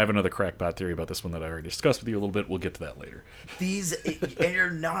not there. I have another crackpot theory about this one that I already discussed with you a little bit. We'll get to that later. And you're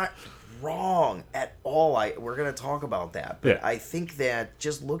not wrong at all. We're going to talk about that. But I think that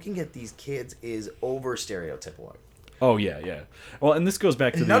just looking at these kids is over stereotypical. Oh yeah. Well, and this goes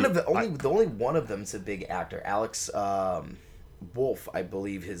back to only one of them's a big actor. Alex Wolf, I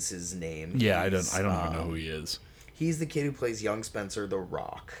believe is his name. Yeah, I don't even know who he is. He's the kid who plays young Spencer the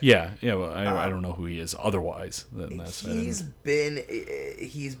Rock. Yeah. Well, I don't know who he is otherwise than this. He's been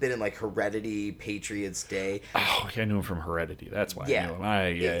in like Heredity, Patriots Day. Oh, I knew him from Heredity. That's why I knew him.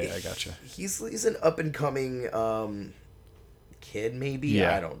 I gotcha. He's an up and coming kid, maybe.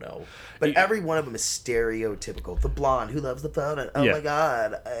 I don't know, but every one of them is stereotypical. The blonde who loves the phone. Oh my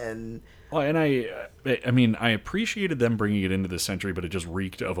god, and. Well, and I mean, I appreciated them bringing it into this century, but it just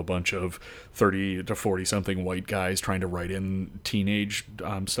reeked of a bunch of 30 to 40-something white guys trying to write in teenage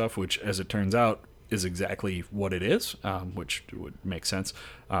stuff, which, as it turns out, is exactly what it is, which would make sense.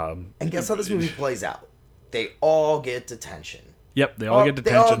 And guess how this movie plays out? They all get detention. Yep, they all get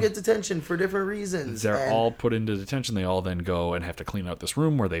detention. They all get detention for different reasons. They're all put into detention. They all then go and have to clean out this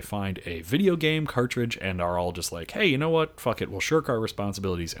room where they find a video game cartridge and are all just like, hey, you know what? Fuck it. We'll shirk our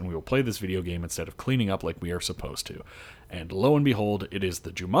responsibilities and we will play this video game instead of cleaning up like we are supposed to. And lo and behold, it is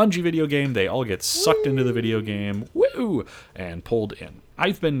the Jumanji video game. They all get sucked into the video game, woo, and pulled in.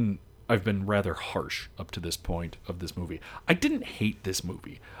 I've been rather harsh up to this point of this movie. I didn't hate this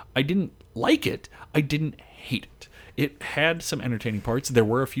movie. I didn't like it. I didn't hate it. It had some entertaining parts. There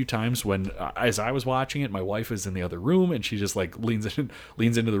were a few times when, as I was watching it, my wife is in the other room and she just like leans into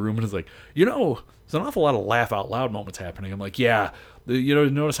the room and is like, there's an awful lot of laugh out loud moments happening. I'm like, yeah,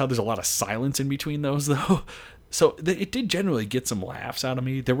 notice how there's a lot of silence in between those though. So it did generally get some laughs out of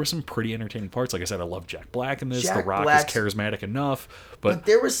me. There were some pretty entertaining parts. Like I said, I love Jack Black in this. The Rock is charismatic enough, but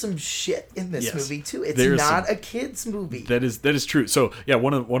there was some shit in this movie too. It's not a kids movie. That is true. So yeah,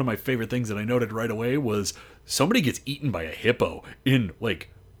 one of my favorite things that I noted right away was somebody gets eaten by a hippo in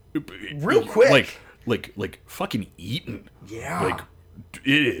real quick, like fucking eaten. Yeah, like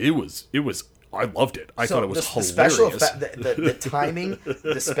it was. I loved it. I thought it was hilarious. The timing,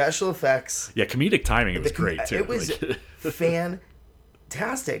 the special effects. Yeah, comedic timing. It was great too. It was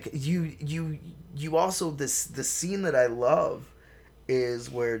fantastic. You also the scene that I love is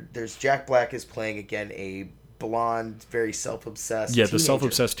where there's Jack Black is playing again a blonde, very self-obsessed. Yeah, the teenager.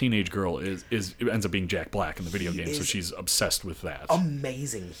 self-obsessed teenage girl is ends up being Jack Black in the video game, so is she's obsessed with that.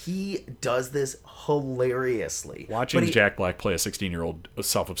 Amazing. He does this hilariously. Watching Jack Black play a 16-year-old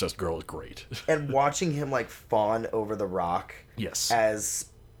self-obsessed girl is great. And watching him like fawn over the rock. Yes.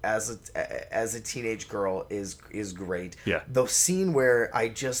 As a teenage girl is great. Yeah. The scene where I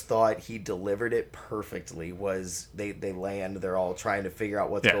just thought he delivered it perfectly was they land, they're all trying to figure out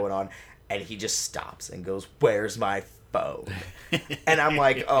what's going on, and he just stops and goes, "Where's my phone?" And I'm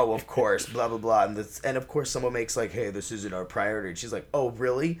like, "Oh, of course, blah blah blah." And of course someone makes like, "Hey, this isn't our priority." And she's like, "Oh,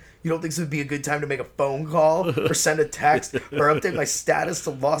 really? You don't think this would be a good time to make a phone call or send a text or update my status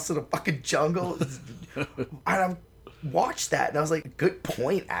to Lost in a fucking jungle?" And I'm watched that and I was like, good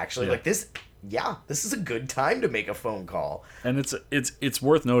point, actually. Like this is a good time to make a phone call. And it's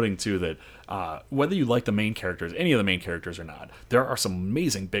worth noting too that whether you like the main characters, any of the main characters or not, there are some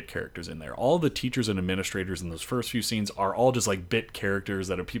amazing bit characters in there. All the teachers and administrators in those first few scenes are all just like bit characters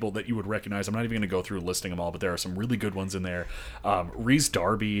that are people that you would recognize. I'm not even going to go through listing them all, but there are some really good ones in there. Rhys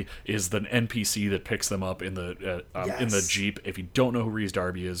Darby is the NPC that picks them up in the Jeep. If you don't know who Rhys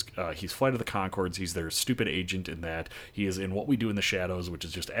Darby is, he's Flight of the Conchords. He's their stupid agent in that. He is in What We Do in the Shadows, which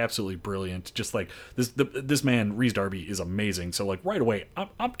is just absolutely brilliant. Just like this man, Rhys Darby, is amazing. So like right away,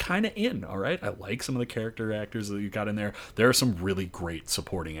 I'm kind of in. All right, I like some of the character actors that you got in there. There are some really great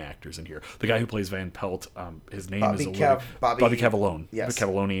supporting actors in here. The guy who plays Van Pelt, his name is Bobby Cavallone. Yes,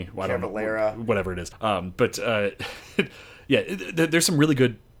 Cavallone. I don't Cavalera. know, whatever it is. Yeah, there's some really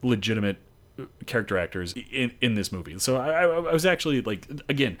good, legitimate character actors in this movie. So I was actually like,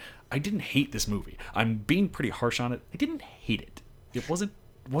 again, I didn't hate this movie. I'm being pretty harsh on it. I didn't hate it. It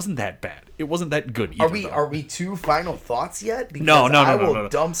wasn't that bad. It wasn't that good either. Are we to final thoughts yet? Because No. I will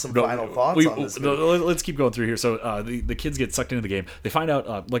dump some final thoughts on this movie. Let's keep going through here. So the kids get sucked into the game. They find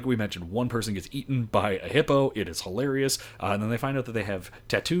out, like we mentioned, one person gets eaten by a hippo. It is hilarious. And then they find out that they have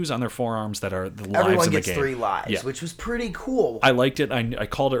tattoos on their forearms that are the lives Everyone in the gets game. 3 lives, which was pretty cool. I liked it. I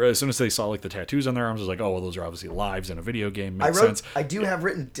called her as soon as they saw like the tattoos on their arms. I was like, oh, well, those are obviously lives in a video game. Makes sense. I do have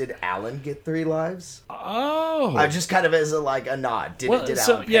written, did Alan get 3 lives? Oh. I just kind of as a nod. Did Alan Parrish get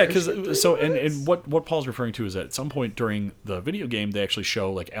 3 lives? What Paul's referring to is that at some point during the video game, they actually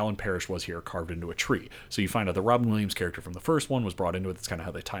show like Alan Parrish was here carved into a tree. So you find out the Robin Williams character from the first one was brought into it. That's kind of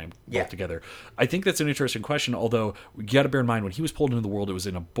how they tie them both together. I think that's an interesting question, although you got to bear in mind when he was pulled into the world, it was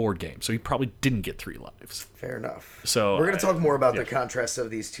in a board game. So he probably didn't get 3 lives. Fair enough. So we're going to talk more about the contrast of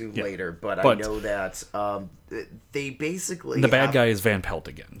these two later, but I know that they basically the bad guy is Van Pelt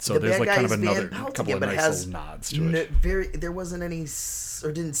again. So there's like kind of another couple of nice little nods to it. There wasn't any,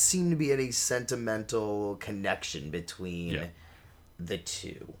 or didn't seem to be any sentimental connection between the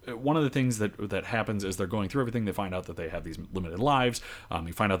two. One of the things that happens is they're going through everything. They find out that they have these limited lives.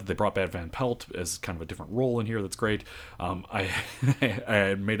 You find out that they brought back Van Pelt as kind of a different role in here. That's great. I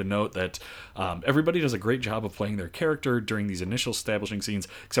had made a note that everybody does a great job of playing their character during these initial establishing scenes,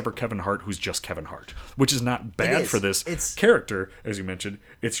 except for Kevin Hart, who's just Kevin Hart, which is not bad for this character, as you mentioned.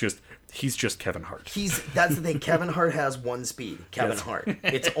 It's just he's just Kevin Hart. That's the thing. Kevin Hart has one speed. Kevin Hart.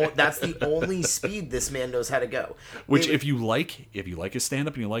 That's the only speed this man knows how to go. Which if you like his stand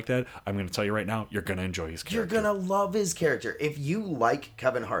up and you like that, I'm going to tell you right now, you're going to enjoy his character. You're going to love his character. If you like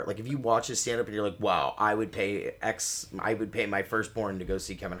Kevin Hart, like if you watch his stand up and you're like, wow, I would pay my firstborn to go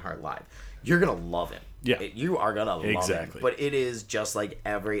see Kevin Hart live. You're going to love him. Yeah. You are going to love him. But it is just like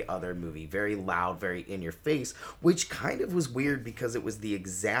every other movie. Very loud, very in your face, which kind of was weird because it was the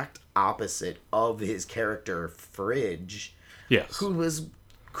exact opposite of his character, Fridge. Yes. Who was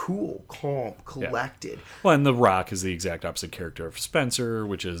cool, calm, collected. Yeah. Well, and The Rock is the exact opposite character of Spencer,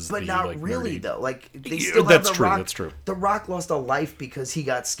 which is not really nerdy. Though. Like they still have The Rock. That's true. The Rock lost a life because he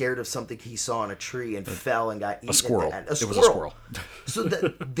got scared of something he saw in a tree and fell and got eaten. A squirrel. It was a squirrel. So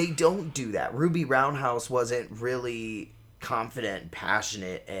they don't do that. Ruby Roundhouse wasn't really confident and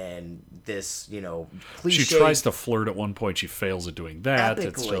passionate and this, cliche. She tries to flirt at one point. She fails at doing that. Epically.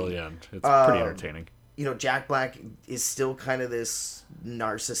 It's still, it's pretty entertaining. Jack Black is still kind of this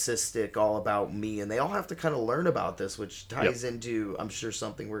narcissistic, all about me, and they all have to kind of learn about this, which ties into, I'm sure,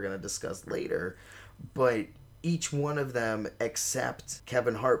 something we're going to discuss later. But each one of them except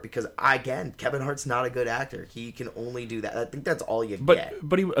Kevin Hart, because again, Kevin Hart's not a good actor. He can only do that. I think that's all you get.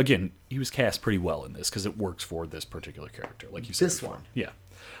 But he was cast pretty well in this because it works for this particular character, like you said. This before. one, yeah.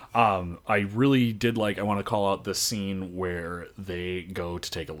 I really did I want to call out the scene where they go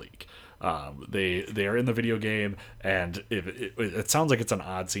to take a leak. They are in the video game, and it sounds like it's an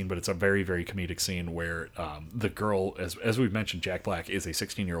odd scene, but it's a very, very comedic scene where the girl, as we've mentioned, Jack Black is a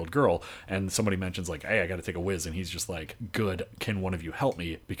 16-year-old girl, and somebody mentions like, hey, I got to take a whiz, and he's just like, good, can one of you help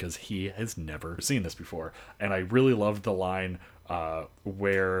me, because he has never seen this before. And I really loved the line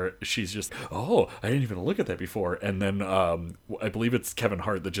where she's just, oh, I didn't even look at that before. And then I believe it's Kevin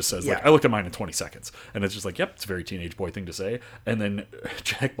Hart that just says, like, I looked at mine in 20 seconds. And it's just like, yep, it's a very teenage boy thing to say. And then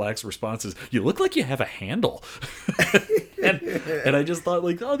Jack Black's response is, you look like you have a handle. and I just thought,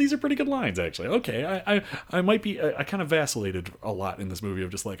 like, oh, these are pretty good lines, actually. Okay, I might be, I kind of vacillated a lot in this movie of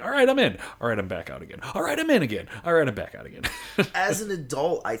just like, all right, I'm in. All right, I'm back out again. All right, I'm in again. All right, I'm back out again. As an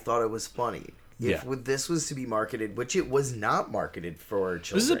adult, I thought it was funny. If this was to be marketed, which it was not marketed for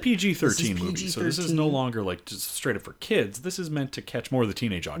children. This is a PG-13 movie, so this is no longer like just straight up for kids. This is meant to catch more of the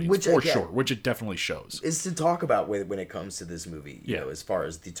teenage audience, sure, which it definitely shows. Is to talk about when it comes to this movie, you know, as far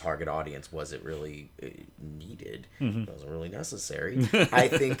as the target audience, was it really needed? It wasn't really necessary. I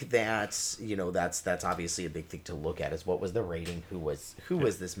think that, you know, that's obviously a big thing to look at, is what was the rating, who was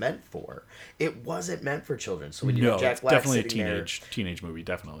this meant for? It wasn't meant for children. So when you have Jack Black definitely a teenage movie,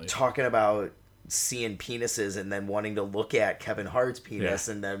 definitely talking about seeing penises and then wanting to look at Kevin Hart's penis,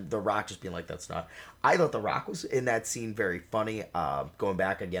 and then The Rock just being like, that's not. I thought The Rock was in that scene very funny. Going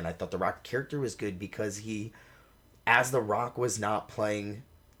back again, I thought The Rock character was good because he, as The Rock, was not playing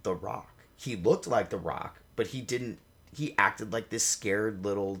The Rock. He looked like The Rock, but he acted like this scared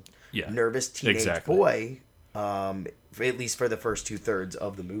little nervous teenage boy, at least for the first 2/3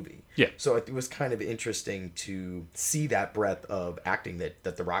 of the movie. So it was kind of interesting to see that breadth of acting that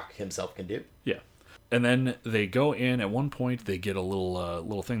The Rock himself can do. And then they go in, at one point they get a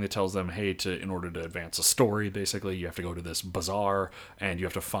little thing that tells them, hey, in order to advance a story, basically, you have to go to this bazaar and you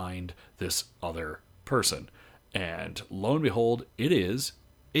have to find this other person. And lo and behold, it is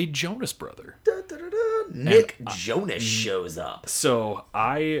a Jonas brother. Nick Jonas shows up. So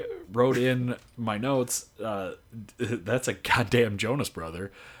I wrote in my notes, that's a goddamn Jonas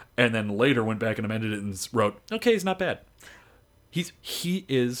brother. And then later went back and amended it and wrote, okay, he's not bad. He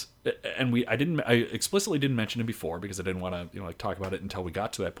is, and I explicitly didn't mention him before because I didn't want to talk about it until we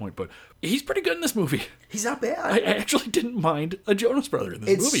got to that point. But he's pretty good in this movie. He's not bad. I actually didn't mind a Jonas brother in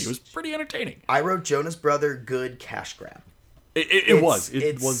this movie. It was pretty entertaining. I wrote Jonas brother, good cash grab. It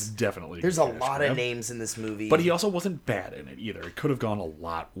was definitely. There's a lot of names in this movie, but he also wasn't bad in it either. It could have gone a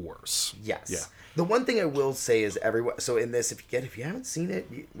lot worse. Yes. Yeah. The one thing I will say is everyone. So in this, if you haven't seen it,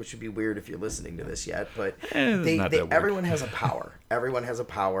 which would be weird if you're listening to this yet, but everyone has a power. Everyone has a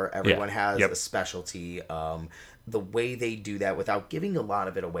power. Everyone has a specialty. The way they do that without giving a lot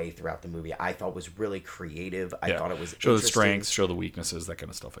of it away throughout the movie, I thought was really creative. I thought it was show the strengths, show the weaknesses, that kind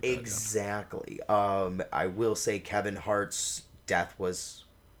of stuff. Exactly. I will say Kevin Hart's death was.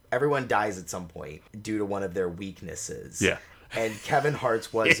 Everyone dies at some point due to one of their weaknesses. Yeah. And Kevin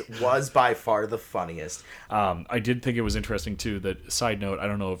Hart's was by far the funniest. I did think it was interesting, too, that, side note, I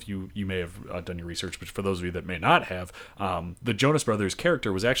don't know if you may have done your research, but for those of you that may not have, the Jonas Brothers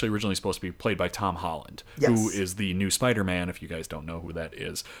character was actually originally supposed to be played by Tom Holland, who is the new Spider-Man, if you guys don't know who that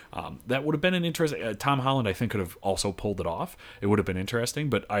is. That would have been an interesting... Tom Holland, I think, could have also pulled it off. It would have been interesting,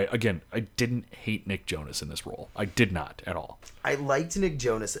 but I didn't hate Nick Jonas in this role. I did not at all. I liked Nick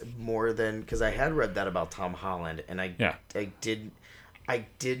Jonas more than... Because I had read that about Tom Holland, and I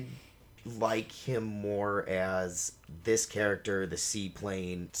did like him more as this character, the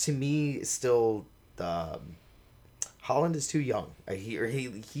seaplane. To me, still, Holland is too young. I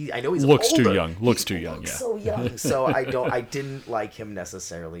know he's looks older. too young. Looks too young. Looks so young. So I didn't like him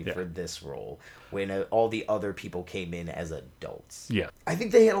necessarily for this role when all the other people came in as adults. Yeah, I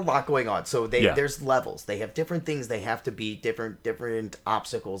think they had a lot going on. So there's levels. They have different things they have to beat, different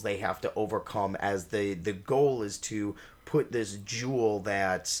obstacles they have to overcome. As the goal is to put this jewel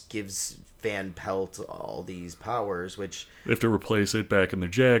that gives Van Pelt all these powers, which... They have to replace it back in the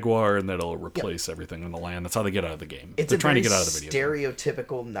Jaguar, and that'll replace everything in the land. That's how they get out of the game. They're trying to get out of the video game.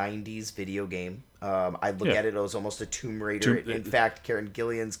 Stereotypical 90s video game. I look at it as almost a Tomb Raider. In fact, Karen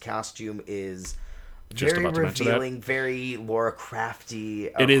Gillian's costume is... very revealing, very Laura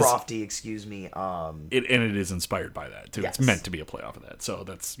Crafty, Crofty, excuse me. It is inspired by that, too. Yes. It's meant to be a play off of that. So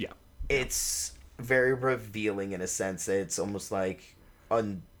that's, It's very revealing in a sense. It's almost like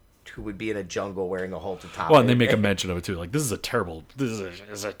who would be in a jungle wearing a halter top. Well, and they make a mention of it too. Like, this is a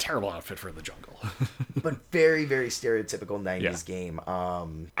terrible outfit for the jungle. But very, very stereotypical 90s game.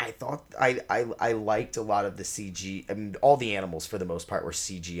 I thought I liked a lot of the CG. I mean, all the animals for the most part were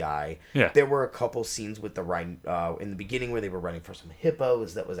CGI. Yeah. There were a couple scenes with the in the beginning where they were running for some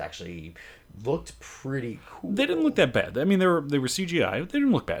hippos that was actually looked pretty cool. They didn't look that bad. I mean, they were CGI. They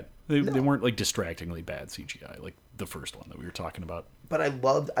didn't look bad. They weren't like distractingly bad CGI like the first one that we were talking about. But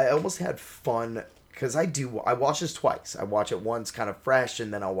I almost had fun because I watch this twice. I watch it once kind of fresh,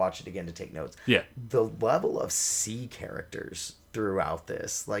 and then I'll watch it again to take notes. Yeah. The level of C characters throughout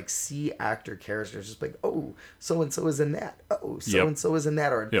this, like C actor characters, just like, oh, so and so is in that. Oh, so and so is in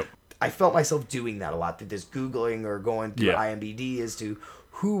that. Or I felt myself doing that a lot through this Googling or going through IMDb as to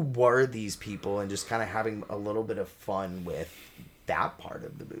who were these people, and just kind of having a little bit of fun with that part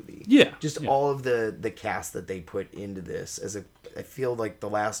of the movie. Yeah. Just all of the cast that they put into this. I feel like the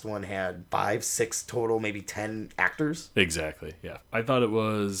last one had 5, 6 total, maybe 10 actors. Exactly. Yeah. I thought it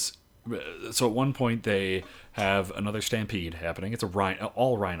was. So at one point they have another stampede happening. It's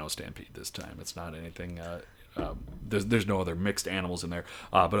all rhino stampede this time. It's not anything. There's no other mixed animals in there.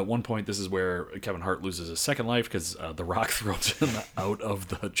 But at one point, this is where Kevin Hart loses his second life because The Rock throws him out of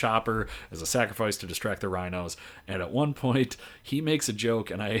the chopper as a sacrifice to distract the rhinos. And at one point, he makes a joke,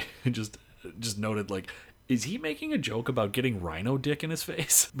 and I just noted, like, is he making a joke about getting rhino dick in his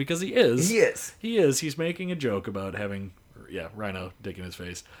face? Because he is. He is. He is. He's making a joke about having, rhino dick in his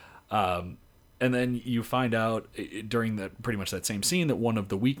face. And then you find out during pretty much that same scene that one of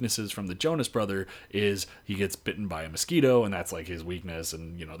the weaknesses from the Jonas Brother is he gets bitten by a mosquito, and that's like his weakness.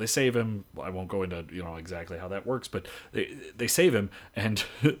 And they save him. I won't go into exactly how that works, but they save him. And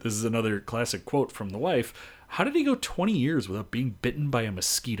this is another classic quote from the wife. How did he go 20 years without being bitten by a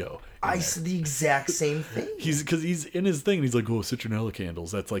mosquito? I said the exact same thing. Because he's in his thing, and he's like, oh, citronella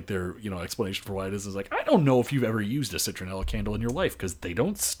candles. That's like their, explanation for why it is. It's like, I don't know if you've ever used a citronella candle in your life, because they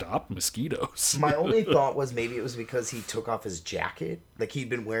don't stop mosquitoes. My only thought was maybe it was because he took off his jacket. Like, he'd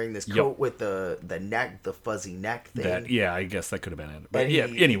been wearing this coat with the neck, the fuzzy neck thing. I guess that could have been it. But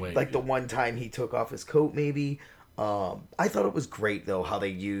anyway. Like, the one time he took off his coat, maybe. I thought it was great, though, how they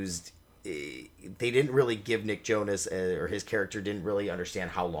used... They didn't really give Nick Jonas, or his character didn't really understand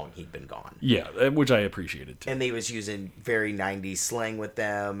how long he'd been gone. Yeah, which I appreciated too. And they was using very 90s slang with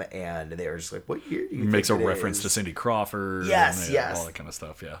them, and they were just like, what year do you Makes a think it reference is? to Cindy Crawford. Yes, and, yes. All that kind of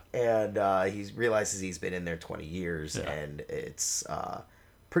stuff, yeah. And he realizes he's been in there 20 years, and it's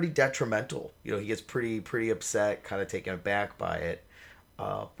pretty detrimental. He gets pretty upset, kind of taken aback by it.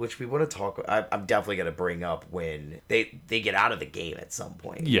 Which we want to talk. I'm definitely going to bring up when they get out of the game at some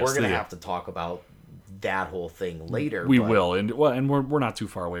point. Yes, we're going to have to talk about that whole thing later. We will, and we're not too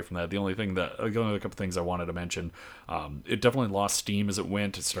far away from that. The only couple things I wanted to mention, it definitely lost steam as it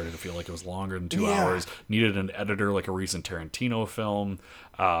went. It started to feel like it was longer than 2 hours. Needed an editor like a recent Tarantino film.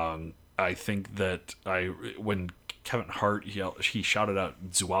 I think that when Kevin Hart, he shouted out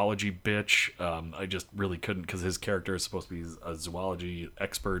zoology bitch. I just really couldn't, because his character is supposed to be a zoology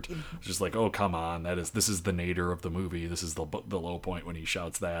expert. It's just like, oh, come on, this is the nadir of the movie. This is the low point when he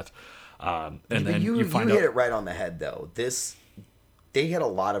shouts that. And then you find out, hit it right on the head, though. They had a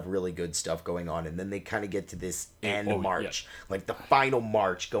lot of really good stuff going on, and then they kind of get to this march, like the final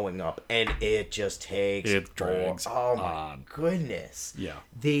march going up, and it just takes... It drags Oh, my goodness. Yeah.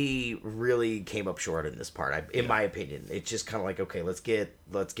 They really came up short in this part, in my opinion. It's just kind of like, okay, let's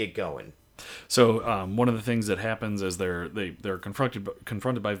get going. So one of the things that happens is they're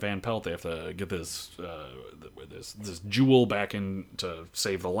confronted by Van Pelt. They have to get this jewel back in to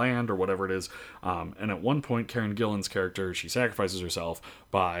save the land or whatever it is. And at one point, Karen Gillan's character, she sacrifices herself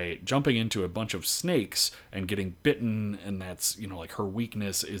by jumping into a bunch of snakes and getting bitten, and that's like her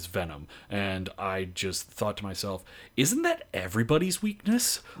weakness is venom. And I just thought to myself, isn't that everybody's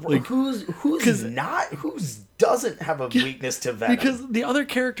weakness? Like who's doesn't have a weakness to venom? Because the other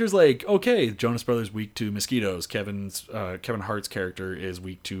characters, like, okay, Jonas Brothers weak to mosquitoes. Kevin Hart's character is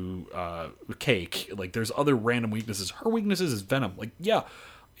weak to cake. Like, there's other random weaknesses. Her weakness is venom. Like, yeah,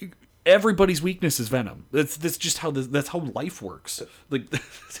 everybody's weakness is venom. That's just how that's how life works. Like,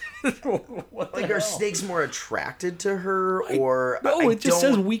 are snakes more attracted to her, or no? It just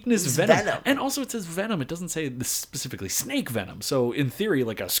says weakness venom, and also it says venom. It doesn't say specifically snake venom. So in theory,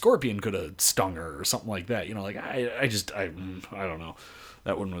 like a scorpion could have stung her or something like that. I don't know.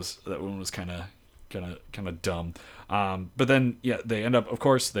 That one was kind of dumb. But then they end up. Of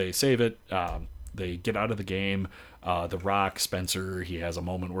course, they save it. They get out of the game. The Rock, Spencer, he has a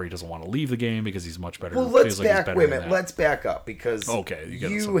moment where he doesn't want to leave the game because he's much better. Well, let's back up, because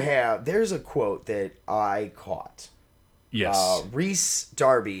there's a quote that I caught. Yes. Reese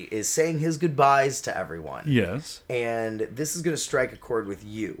Darby is saying his goodbyes to everyone. Yes. And this is going to strike a chord with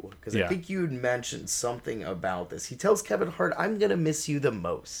you, because I think you had mentioned something about this. He tells Kevin Hart, I'm going to miss you the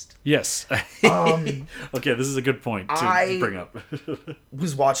most. Yes. Okay, this is a good point to bring up.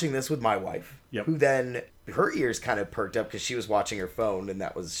 Was watching this with my wife, yep. Who then, her ears kind of perked up because she was watching her phone, and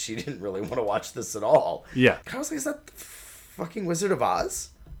she didn't really want to watch this at all. Yeah. And I was like, is that the fucking Wizard of Oz?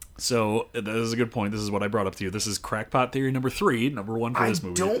 So this is a good point. This is what I brought up to you. This is crackpot theory number 3, number 1 for this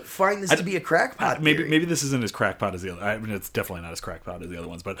movie. I don't find this to be a crackpot theory. Maybe this isn't as crackpot as the other. I mean, it's definitely not as crackpot as the other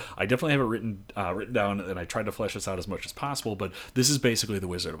ones, but I definitely have it written down, and I tried to flesh this out as much as possible. But this is basically the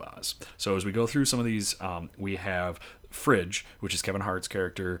Wizard of Oz. So as we go through some of these, we have Fridge, which is Kevin Hart's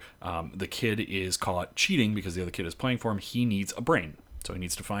character. The kid is caught cheating because the other kid is playing for him. He needs a brain. So he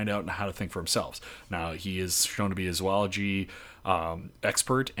needs to find out how to think for himself. Now, he is shown to be a zoology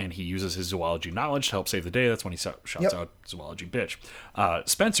expert, and he uses his zoology knowledge to help save the day. That's when he shouts out, zoology bitch.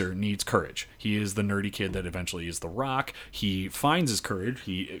 Spencer needs courage. He is the nerdy kid that eventually is the Rock. He finds his courage.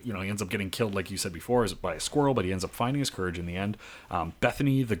 He ends up getting killed, like you said before, by a squirrel, but he ends up finding his courage in the end.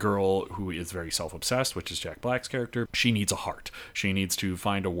 Bethany, the girl who is very self-obsessed, which is Jack Black's character, she needs a heart. She needs to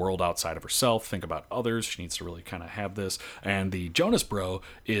find a world outside of herself, think about others. She needs to really kind of have this. And the Jonas Bro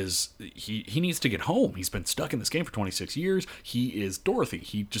is, he needs to get home. He's been stuck in this game for 26 years. He is Dorothy.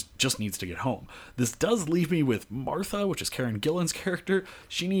 He just needs to get home. This does leave me with Martha, which is Karen Gillan's character.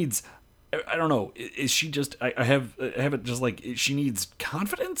 She needs, I don't know, is she just, I have it just like, she needs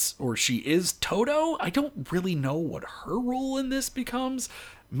confidence, or she is Toto? I don't really know what her role in this becomes.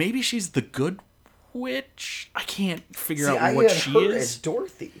 Maybe she's the good witch? I can't figure out what she is. As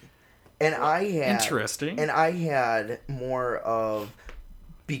Dorothy. And I had interesting. And I had more of,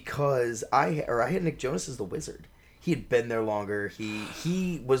 because I had Nick Jonas as the wizard. He had been there longer.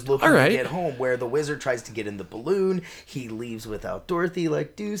 He was looking to get home, where the wizard tries to get in the balloon. He leaves without Dorothy,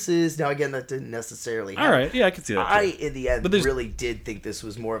 like deuces. Now, again, that didn't necessarily happen. All right, yeah, I can see that. I, in the end, really did think this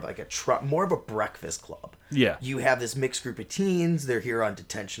was more of like more of a breakfast club. Yeah. You have this mixed group of teens. They're here on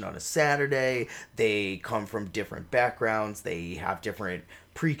detention on a Saturday. They come from different backgrounds. They have different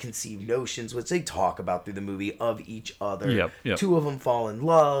preconceived notions, which they talk about through the movie, of each other. Yep. 2 of them fall in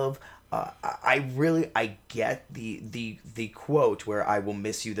love. I get the quote where "I will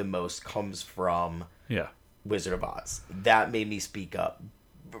miss you the most" comes from Wizard of Oz. That made me speak up,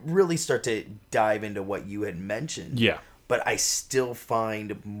 really start to dive into what you had mentioned. Yeah. But I still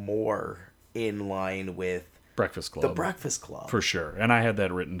find more in line with Breakfast Club. The Breakfast Club. For sure. And I had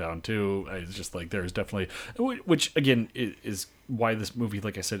that written down too. It's just like, there's definitely, which again is why this movie,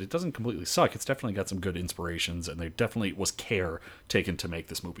 like I said, it doesn't completely suck. It's definitely got some good inspirations, and there definitely was care taken to make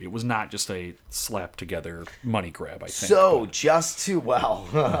this movie. It was not just a slap together money grab, I think. So,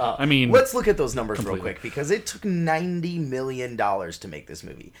 I mean, let's look at those numbers real quick, because it took $90 million to make this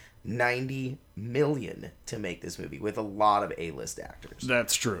movie. $90 million to make this movie, with a lot of A-list actors.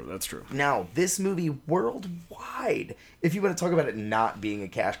 That's true. Now, this movie worldwide, if you want to talk about it not being a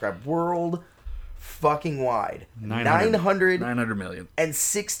cash grab, world fucking wide, 900 million and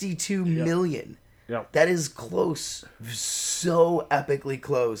 62 million. Yep. That is close, so epically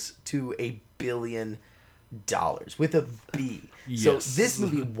close to $1 billion with a B. Yes. So this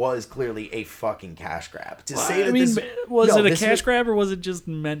movie was clearly a fucking cash grab. To say that was it a cash grab, or was it just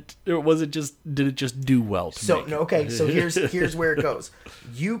meant, or did it just do well to make it? Okay, so here's where it goes.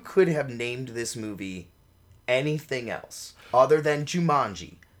 You could have named this movie anything else other than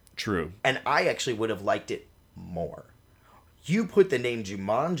Jumanji. True. And I actually would have liked it more. You put the name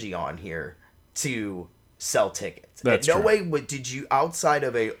Jumanji on here to sell tickets. That's no true. way did you, outside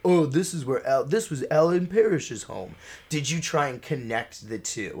of this was Ellen Parrish's home, did you try and connect the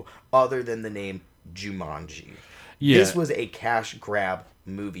two other than the name Jumanji? Yeah. This was a cash grab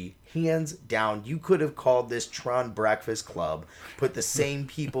movie, hands down. You could have called this Tron Breakfast Club, put the same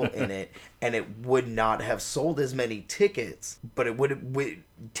people in it, and it would not have sold as many tickets, but it would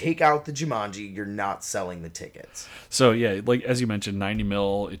take out the Jumanji, you're not selling the tickets. So yeah, like as you mentioned, 90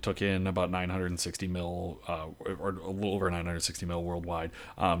 mil, it took in about 960 mil, or a little over 960 mil worldwide.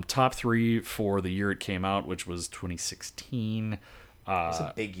 Top 3 for the year it came out, which was 2016. It's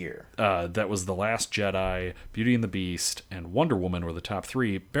a big year. That was The Last Jedi, Beauty and the Beast, and Wonder Woman were the top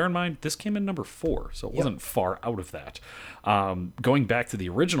 3. Bear in mind, this came in number 4, so it wasn't far out of that. Going back to the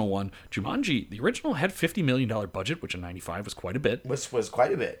original one, Jumanji, the original had $50 million budget, which in 95 was quite a bit. Was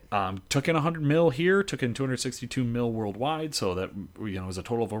quite a bit. Took in 100 mil here, took in 262 mil worldwide, so that was a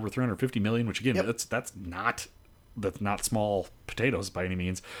total of over 350 million, which again, that's not small potatoes by any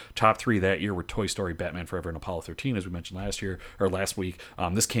means. Top 3 that year were Toy Story, Batman Forever, and Apollo 13, as we mentioned last week.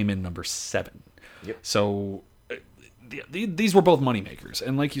 This came in number 7. Yep. So these were both moneymakers.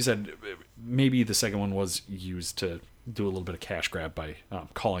 And like you said, maybe the second one was used to do a little bit of cash grab by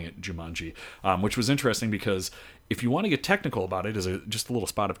calling it Jumanji, which was interesting because if you want to get technical about it, as just a little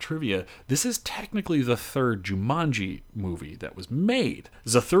spot of trivia, this is technically the 3rd Jumanji movie that was made.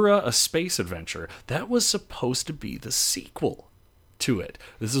 Zathura: A Space Adventure, that was supposed to be the sequel to it.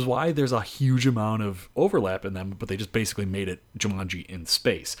 This is why there's a huge amount of overlap in them, but they just basically made it Jumanji in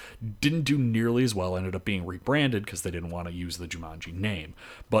space. Didn't do nearly as well, ended up being rebranded because they didn't want to use the Jumanji name,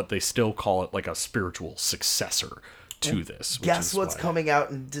 but they still call it like a spiritual successor to this. Guess what's coming out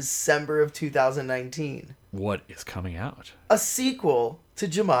in December of 2019? What is coming out? A sequel to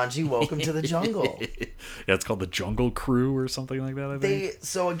Jumanji: Welcome to the Jungle. Yeah, it's called The Jungle Crew or something like that, I think.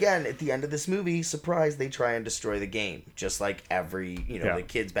 So again, at the end of this movie, surprise, they try and destroy the game. Just like every, the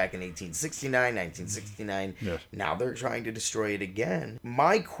kids back in 1869, 1969. Yeah. Now they're trying to destroy it again.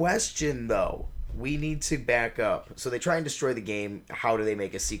 My question, though, we need to back up. So they try and destroy the game. How do they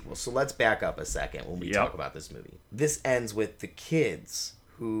make a sequel? So let's back up a second when we talk about this movie. This ends with the kids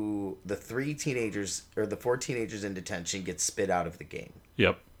the 4 teenagers in detention get spit out of the game.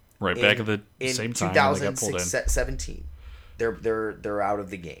 Yep. Right, back at the same time they got pulled in. 2017. They're out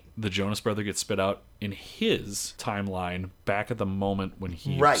of the game. The Jonas Brother gets spit out in his timeline back at the moment when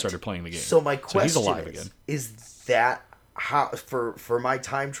he started playing the game. So my question he's alive again. Is that how for my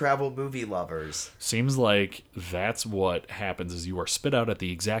time travel movie lovers? Seems like that's what happens is you are spit out at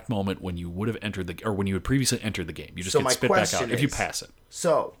the exact moment when you would have entered when you had previously entered the game. You just get spit back out if you pass it.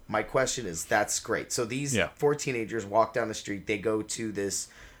 So my question is, that's great. So these 4 teenagers walk down the street. They go to this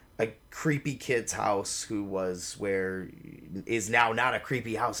creepy kid's house is now not a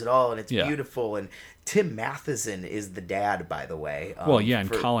creepy house at all, and it's beautiful. And Tim Matheson is the dad, by the way.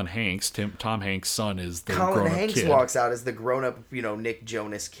 Colin Hanks, Tom Hanks' son, is the Colin grown-up Hanks kid. walks out as the grown-up, Nick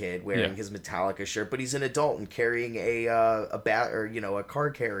Jonas kid wearing his Metallica shirt, but he's an adult and carrying a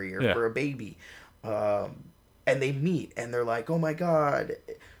car carrier for a baby. And they meet, and they're like, "Oh my god!"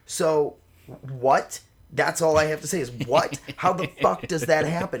 So what? That's all I have to say is what? How the fuck does that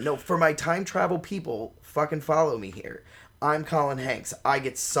happen? No, for my time travel people, fucking follow me here. I'm Colin Hanks. I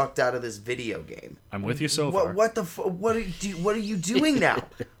get sucked out of this video game. I'm with you so far. What are you doing now?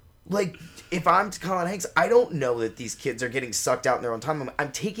 Like, if I'm Colin Hanks, I don't know that these kids are getting sucked out in their own time.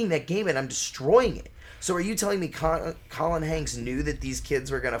 I'm taking that game and I'm destroying it. So are you telling me Colin Hanks knew that these kids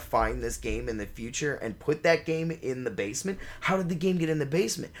were going to find this game in the future and put that game in the basement? How did the game get in the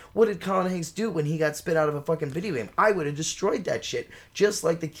basement? What did Colin Hanks do when he got spit out of a fucking video game? I would have destroyed that shit. Just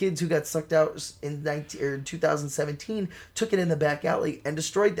like the kids who got sucked out in 2017 took it in the back alley and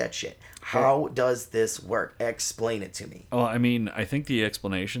destroyed that shit. How does this work? Explain it to me. Well, I mean, I think the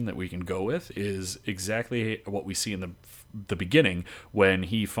explanation that we can go with is exactly what we see in the beginning when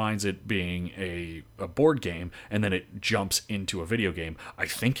he finds it being a board game and then it jumps into a video game. I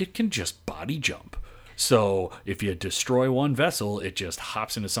think it can just body jump. So if you destroy one vessel, it just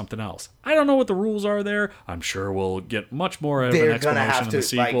hops into something else. I don't know what the rules are there. I'm sure we'll get much more of an explanation in the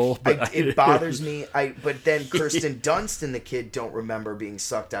sequel. It bothers me. But then Kirsten Dunst and the kid don't remember being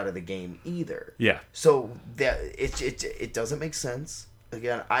sucked out of the game either. Yeah. So that it doesn't make sense.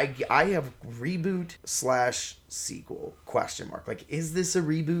 Again, I have reboot / sequel ? Like, is this a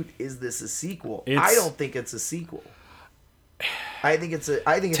reboot? Is this a sequel? I don't think it's a sequel. I think it's a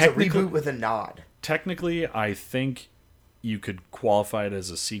reboot with a nod. Technically, I think you could qualify it as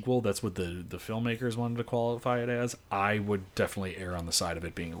a sequel. That's what the filmmakers wanted to qualify it as. I would definitely err on the side of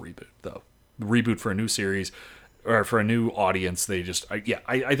it being a reboot, though. Reboot for a new series or for a new audience. I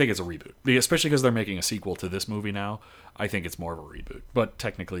think it's a reboot, especially because they're making a sequel to this movie now. I think it's more of a reboot, but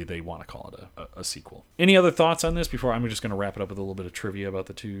technically they want to call it a sequel. Any other thoughts on this before I'm just going to wrap it up with a little bit of trivia about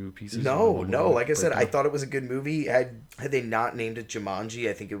the two pieces? No. Like I said, I thought it was a good movie. Had they not named it Jumanji,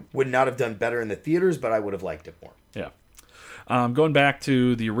 I think it would not have done better in the theaters, but I would have liked it more. Yeah. Going back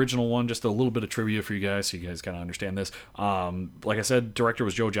to the original one, just a little bit of trivia for you guys, so you guys kind of understand this. Like I said, director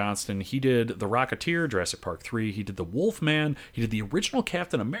was Joe Johnston. He did The Rocketeer, Jurassic Park 3. He did The Wolfman. He did the original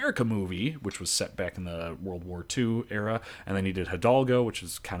Captain America movie, which was set back in the World War II era. And then he did Hidalgo, which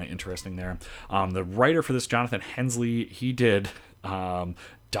is kind of interesting there. The writer for this, Jonathan Hensley, he did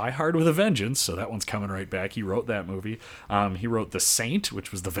Die Hard with a Vengeance, so that one's coming right back. He wrote that movie. He wrote The Saint,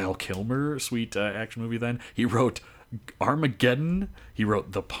 which was the Val Kilmer sweet action movie then. He wrote Armageddon. He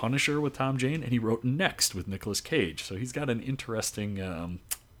wrote The Punisher with Tom Jane, and he wrote Next with Nicolas Cage. So he's got an interesting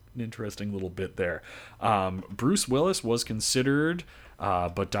little bit there. Bruce Willis was considered,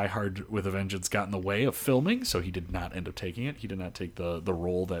 but Die Hard with a Vengeance got in the way of filming, so he did not end up taking it. He did not take the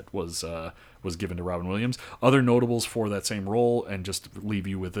role that was given to Robin Williams. Other notables for that same role, and just leave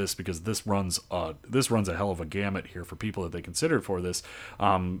you with this because this runs a hell of a gamut here for people that they considered for this.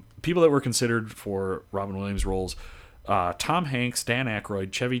 People that were considered for Robin Williams roles. Tom Hanks, Dan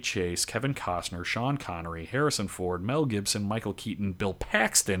Aykroyd, Chevy Chase, Kevin Costner, Sean Connery, Harrison Ford, Mel Gibson, Michael Keaton, Bill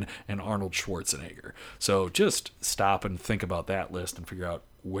Paxton, and Arnold Schwarzenegger. So just stop and think about that list and figure out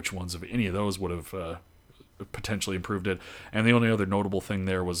which ones of any of those would have potentially improved it. And the only other notable thing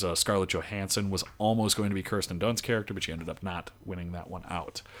there was Scarlett Johansson was almost going to be Kirsten Dunst's character, but she ended up not winning that one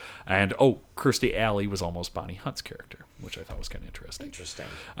out. And Kirstie Alley was almost Bonnie Hunt's character, which I thought was kind of interesting.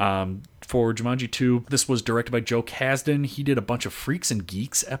 For Jumanji 2, this was directed by Joe Kasdan. He did a bunch of Freaks and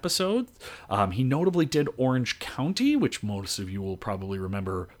Geeks episodes. He notably did Orange County, which most of you will probably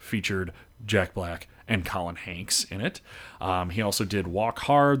remember featured Jack Black and Colin Hanks in it. He also did Walk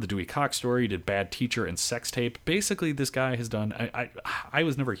Hard, The Dewey Cox Story. He did Bad Teacher and Sex Tape. Basically, this guy has done... I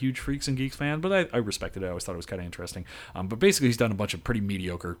was never a huge Freaks and Geeks fan, but I respected it. I always thought it was kind of interesting. But basically, he's done a bunch of pretty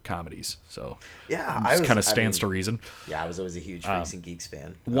mediocre comedies. So yeah, it kind of stands to reason. Yeah, I was always a huge Freaks and Geeks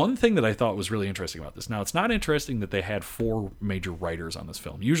fan. One thing that I thought was really interesting about this. Now, it's not interesting that they had 4 major writers on this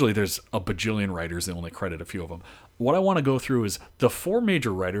film. Usually, there's a bajillion writers. They only credit a few of them. What I want to go through is the 4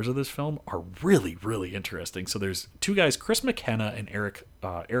 major writers of this film are really, really interesting. So there's 2 guys, Chris McKenna and Eric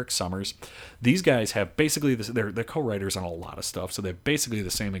Summers. These guys have basically this, they're co-writers on a lot of stuff, so they're basically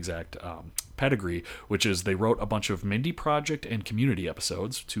the same exact pedigree, which is they wrote a bunch of Mindy Project and Community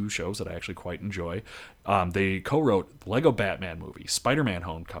episodes, 2 shows that I actually quite enjoy. They co-wrote the Lego Batman movie, Spider-Man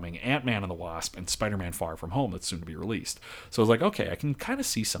Homecoming, Ant-Man and the Wasp, and Spider-Man Far From Home that's soon to be released. So I was like, okay, I can kind of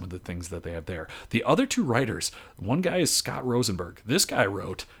see some of the things that they have there. The other 2 writers, one guy is Scott Rosenberg. This guy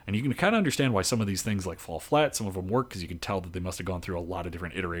wrote, and you can kind of understand why some of these things like fall flat, some of them work, because you can tell that they must have gone through a lot of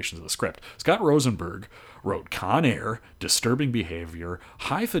different iterations of the script. Scott Rosenberg wrote Con Air, Disturbing Behavior,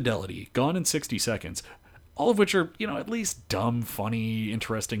 High Fidelity, Gone in 60 Seconds, all of which are, at least dumb, funny,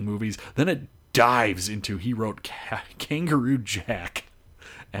 interesting movies. Then it dives into, he wrote Kangaroo Jack,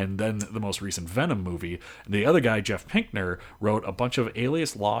 and then the most recent Venom movie. The other guy, Jeff Pinkner, wrote a bunch of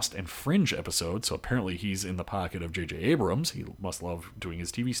Alias, Lost, and Fringe episodes, so apparently he's in the pocket of J.J. Abrams. He must love doing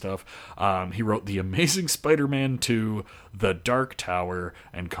his TV stuff. He wrote The Amazing Spider-Man 2, The Dark Tower,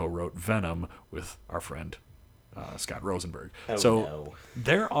 and co-wrote Venom with our friend Scott Rosenberg.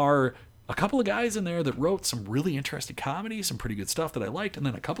 There are a couple of guys in there that wrote some really interesting comedy, some pretty good stuff that I liked, and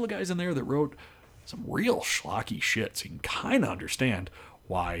then a couple of guys in there that wrote some real schlocky shit, so you can kind of understand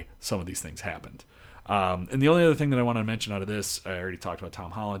why some of these things happened. And the only other thing that I want to mention out of this, I already talked about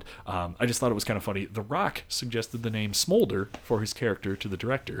Tom Holland. I just thought it was kind of funny. The Rock suggested the name Smolder for his character to the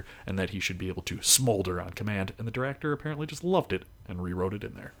director, and that he should be able to smolder on command. And the director apparently just loved it and rewrote it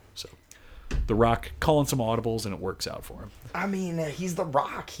in there. So The Rock calling some audibles, and it works out for him. I mean, he's The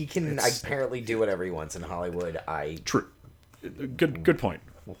Rock. He can apparently do whatever he wants in Hollywood. True. Good point.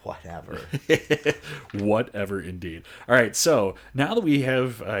 Whatever. Whatever, indeed. All right, so now that we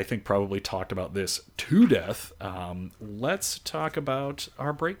have, I think, probably talked about this to death, let's talk about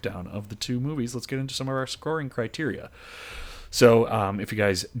our breakdown of the 2 movies. Let's get into some of our scoring criteria. So if you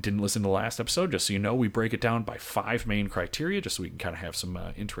guys didn't listen to the last episode, just so you know, we break it down by 5 main criteria, just so we can kind of have some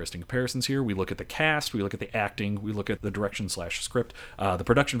interesting comparisons here. We look at the cast, we look at the acting, we look at the direction/script, the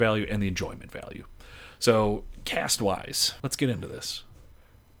production value, and the enjoyment value. So cast-wise, let's get into this.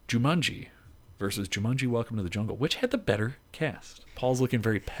 Jumanji versus Jumanji Welcome to the Jungle. Which had the better cast? Paul's looking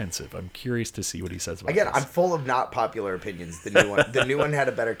very pensive. I'm curious to see what he says about this. Again, I'm full of not popular opinions. The new one had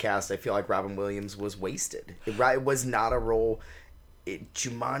a better cast. I feel like Robin Williams was wasted. It was not a role.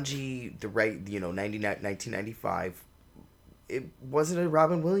 Jumanji, 1995, it wasn't a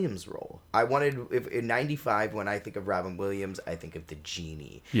Robin Williams role. In 95, when I think of Robin Williams, I think of the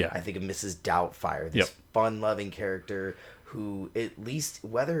genie. Yeah. I think of Mrs. Doubtfire, this fun-loving character who, at least,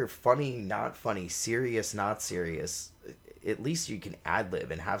 whether funny, not funny, serious, not serious, at least you can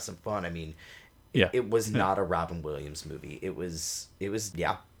ad-lib and have some fun. I mean, it was not a Robin Williams movie. It was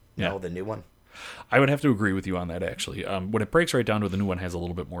the new one. I would have to agree with you on that, actually. When it breaks right down to the new one has a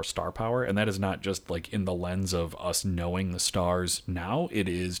little bit more star power, and that is not just like in the lens of us knowing the stars now. It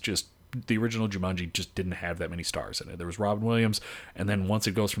is just the original Jumanji just didn't have that many stars in it. There was Robin Williams, and then once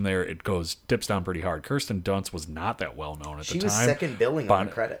it goes from there, it dips down pretty hard. Kirsten Dunst was not that well known at the time. She was second billing on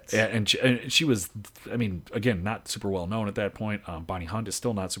the credits. And she was, I mean, again, not super well known at that point. Bonnie Hunt is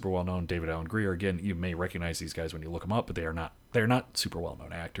still not super well known. David Allen Greer, again, you may recognize these guys when you look them up, but they're not super well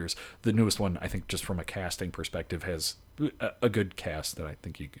known actors. The newest one, I think, just from a casting perspective, has a good cast that I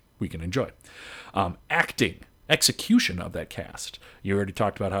think we can enjoy. Acting, execution of that cast. You already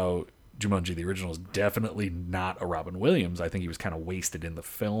talked about how Jumanji, the original, is definitely not a Robin Williams. I think he was kind of wasted in the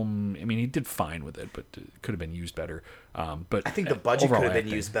film. I mean, he did fine with it, but it could have been used better. But I think the budget could have been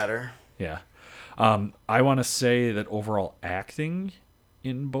used better. Yeah. I want to say that overall acting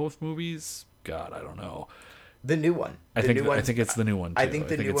in both movies, God, I don't know. The new one. I think it's the new one, too. I think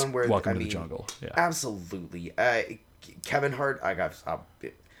the new one where... Welcome to the Jungle. Yeah. Absolutely. Kevin Hart,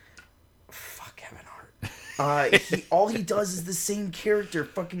 fuck Kevin Hart. All he does is the same character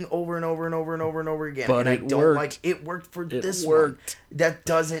fucking over and over and over and over and over again. But and it worked. It worked for this worked. one. That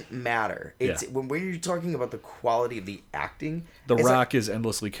doesn't matter. It's when you're talking about the quality of the acting. The Rock is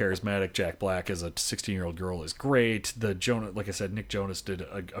endlessly charismatic. Jack Black as a 16-year-old girl is great. Like I said, Nick Jonas did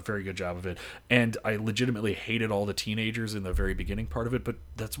a very good job of it. And I legitimately hated all the teenagers in the very beginning part of it, but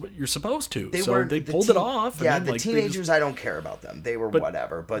that's what you're supposed to. They pulled it off. Yeah, the teenagers, I don't care about them. They were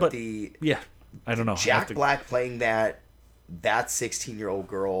whatever. But I don't know. Jack Black playing that 16-year-old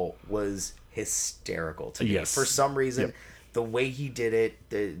girl was hysterical to me. Yes. For some reason, the way he did it,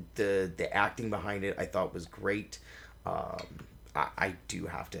 the acting behind it, I thought was great. I have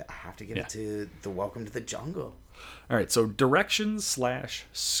to give it to the Welcome to the Jungle. All right, so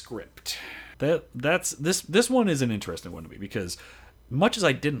direction/script. This one is an interesting one to me because much as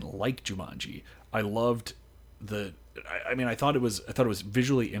I didn't like Jumanji, I loved I thought it was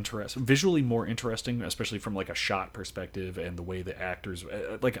visually more interesting, especially from like a shot perspective and the way the actors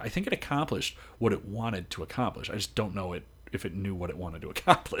I think it accomplished what it wanted to accomplish. I just don't know if it knew what it wanted to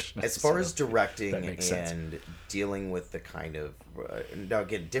accomplish. As far as directing and dealing with the kind of now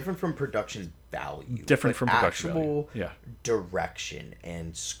again, different from production value, direction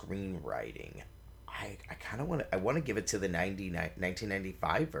and screenwriting. I kind of want to give it to the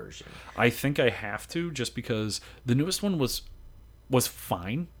 1995 version. I think I have to, just because the newest one was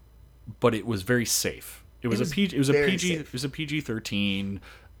fine, but it was very safe. It was a PG-13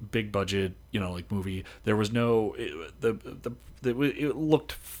 big budget, movie. There was no it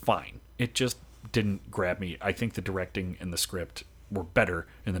looked fine. It just didn't grab me. I think the directing and the script were better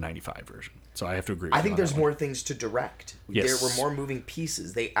in the 95 version. So I have to agree with you. I think there's more things to direct. Yes. There were more moving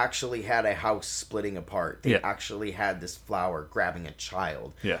pieces. They actually had a house splitting apart. They actually had this flower grabbing a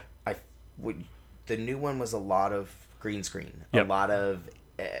child. Yeah. The new one was a lot of green screen. Yep. A lot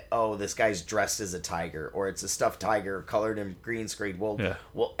of this guy's dressed as a tiger, or it's a stuffed tiger colored in green screen.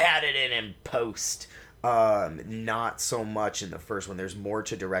 We'll add it in post. Not so much in the first one. There's more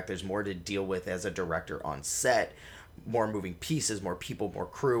to direct. There's more to deal with as a director on set. More moving pieces, more people, more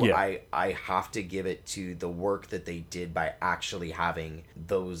crew. Yeah. I have to give it to the work that they did by actually having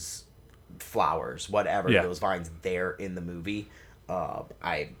those flowers, those vines there in the movie.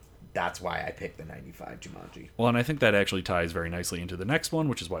 That's why I picked the 95 Jumanji. Well, and I think that actually ties very nicely into the next one,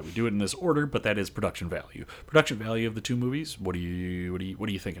 which is why we do it in this order, but that is production value. Production value of the two movies, what are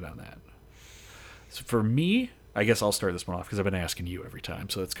you thinking on that? So for me, I guess I'll start this one off because I've been asking you every time,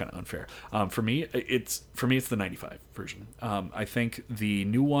 so that's kind of unfair. For me, it's the 95 version. I think the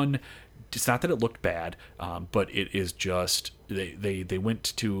new one, it's not that it looked bad, but it is just they went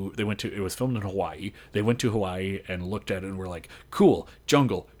to it was filmed in Hawaii. They went to Hawaii and looked at it and were like, cool,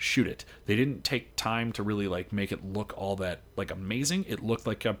 jungle, shoot it. They didn't take time to really make it look all that amazing. It looked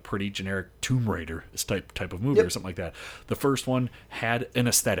like a pretty generic Tomb Raider type of movie or something like that. The first one had an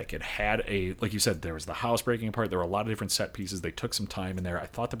aesthetic. It had like you said, there was the house breaking apart. There were a lot of different set pieces. They took some time in there. I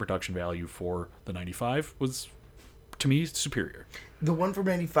thought the production value for the 95 was, to me, superior. The one from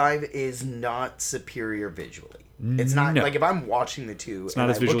 95 is not superior visually. It's not if I'm watching the two, it's not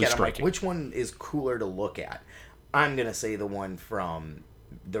as visually striking. Which one is cooler to look at? I'm gonna say the one from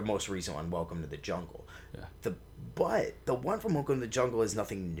the most recent one, Welcome to the Jungle. Yeah. But the one from Welcome to the Jungle is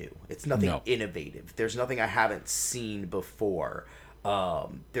nothing new. It's nothing innovative. There's nothing I haven't seen before.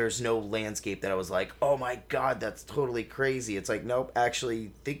 There's no landscape that I was like, oh my god, that's totally crazy. It's like, nope,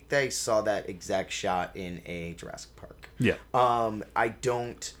 actually think they saw that exact shot in a Jurassic Park. Yeah. I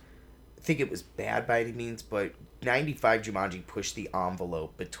don't think it was bad by any means, but 95 Jumanji pushed the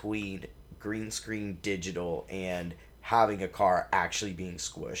envelope between green screen digital and having a car actually being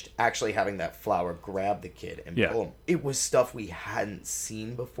squished, actually having that flower grab the kid and pull him. It was stuff we hadn't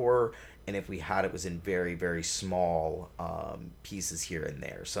seen before, and if we had, it was in very, very small pieces here and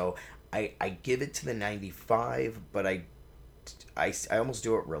there. So I give it to the 95, but I almost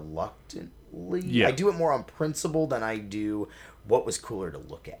do it reluctantly. Yeah. I do it more on principle than I do what was cooler to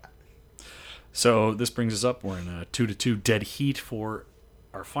look at. So this brings us up. We're in a 2-2 dead heat for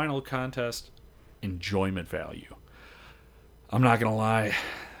our final contest, enjoyment value. I'm not going to lie.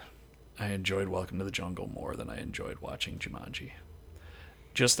 I enjoyed Welcome to the Jungle more than I enjoyed watching Jumanji.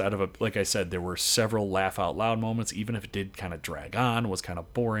 Just out of like I said, there were several laugh out loud moments, even if it did kind of drag on, was kind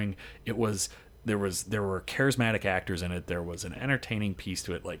of boring. There were charismatic actors in it. There was an entertaining piece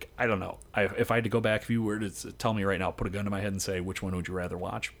to it. I don't know. If I had to go back, if you were to tell me right now, put a gun to my head and say, which one would you rather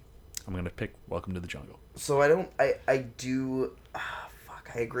watch? I'm going to pick Welcome to the Jungle. So I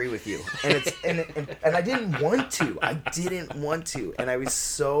agree with you. And it's and I didn't want to. And I was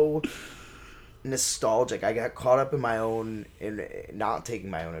so nostalgic. I got caught up in my own, in not taking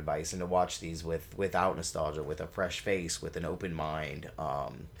my own advice, and to watch these without nostalgia, with a fresh face, with an open mind.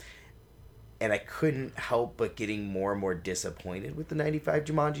 And I couldn't help but getting more and more disappointed with the 95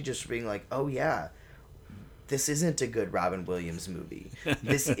 Jumanji, just being like, oh yeah, this isn't a good Robin Williams movie.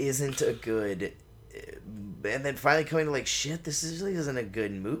 This isn't a good... And then finally coming to like, shit, this really isn't a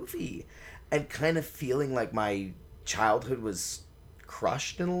good movie. And kind of feeling like my childhood was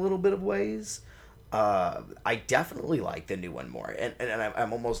crushed in a little bit of ways. I definitely like the new one more. And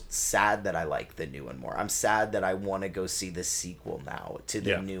I'm almost sad that I like the new one more. I'm sad that I want to go see the sequel now to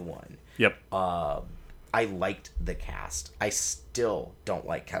the new one. Yep. I liked the cast. I still don't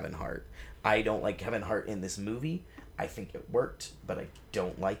like Kevin Hart. I don't like Kevin Hart in this movie. I think it worked, but I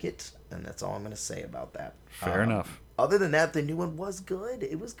don't like it, and that's all I'm going to say about that. Fair enough. Other than that, the new one was good.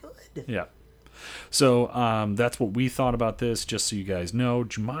 It was good. Yeah. So that's what we thought about this. Just so you guys know,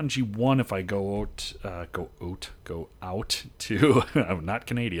 Jumanji 1. If I go out to, I'm not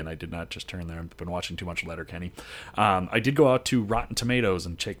Canadian. I did not just turn there. I've been watching too much Letterkenny. I did go out to Rotten Tomatoes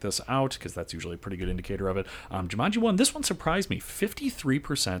and check this out because that's usually a pretty good indicator of it. Jumanji 1. This one surprised me.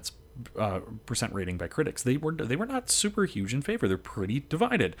 53% rating by critics. They were not super huge in favor. They're pretty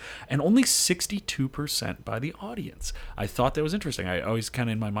divided, and only 62% by the audience. I thought that was interesting. I always kind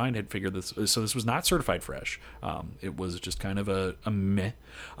of in my mind had figured this. So this was not certified fresh. It was just kind of a meh.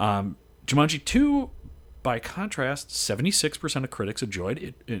 Jumanji 2, by contrast, 76% of critics enjoyed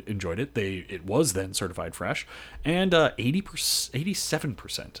it. It was then certified fresh, and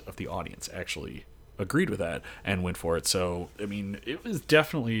 87% of the audience actually agreed with that and went for it. So, I mean, it was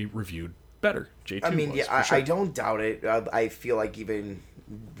definitely reviewed better. J2 I mean, was, yeah, sure. I don't doubt it. I feel like even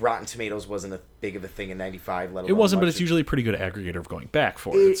Rotten Tomatoes wasn't a big of a thing in 95, let alone... It wasn't, but it's usually a pretty good aggregator of going back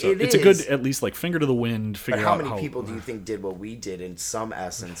for it. So it it's is. A good, at least, like, finger to the wind, figure out how many people do you think did what we did in some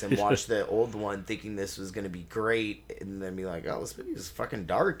essence and watched the old one thinking this was going to be great and then be like, oh, this movie is fucking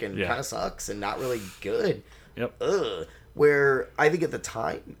dark and kind of sucks and not really good. Yep. Ugh. Where I think at the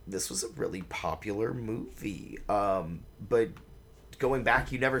time, this was a really popular movie. But going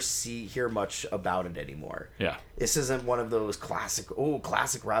back, you never hear much about it anymore. Yeah. This isn't one of those classic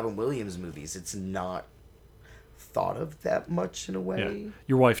Robin Williams movies. It's not thought of that much in a way. Yeah.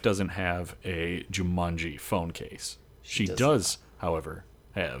 Your wife doesn't have a Jumanji phone case. She does, however,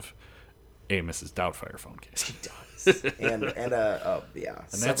 have a Mrs. Doubtfire phone case. She does. and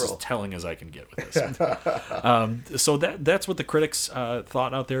that's as telling as I can get with this. So that's what the critics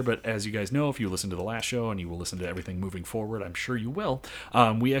thought out there. But as you guys know, if you listen to the last show and you will listen to everything moving forward, I'm sure you will.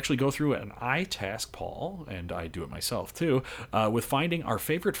 We actually go through and I task Paul, and I do it myself too, with finding our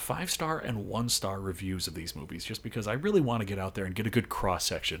favorite 5-star and 1-star reviews of these movies, just because I really want to get out there and get a good cross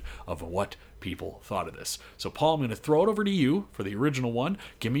section of what people thought of this. So Paul, I'm going to throw it over to you for the original one.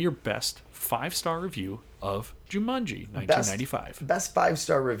 Give me your best 5-star review of Jumanji 1995. Best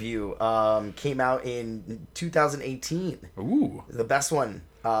 5-star review came out in 2018. Ooh. The best one.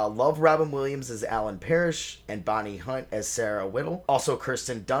 Love Robin Williams as Alan Parrish and Bonnie Hunt as Sarah Whittle. Also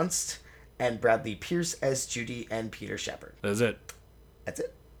Kirsten Dunst and Bradley Pierce as Judy and Peter Shepard. That's it. That's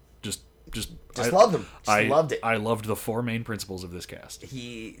it. Just loved them. Loved it. I loved the 4 main principles of this cast.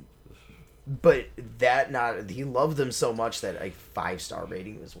 He loved them so much that a 5-star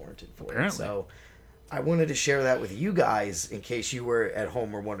rating was warranted for Apparently. it. So I wanted to share that with you guys in case you were at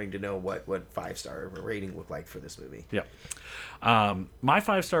home or wanting to know what 5-star rating looked like for this movie. Yeah. My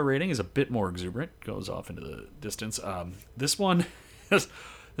 5-star rating is a bit more exuberant. Goes off into the distance. This one, first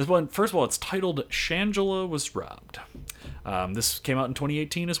of all, it's titled Shangela Was Robbed. This came out in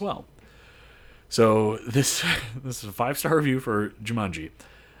 2018 as well. So this is a 5-star review for Jumanji.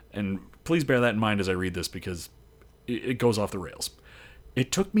 And please bear that in mind as I read this because it goes off the rails.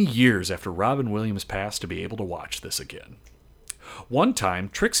 It took me years after Robin Williams passed to be able to watch this again. One time,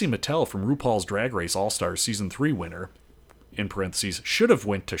 Trixie Mattel from RuPaul's Drag Race All-Stars Season 3 winner, in parentheses, should have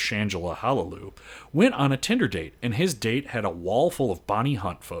went to Shangela Hallelujah, went on a Tinder date, and his date had a wall full of Bonnie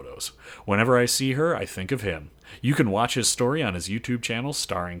Hunt photos. Whenever I see her, I think of him. You can watch his story on his YouTube channel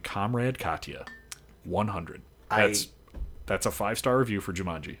starring Comrade Katya. 100. That's a 5-star review for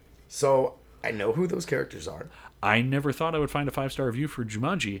Jumanji. So I know who those characters are. I never thought I would find a 5-star review for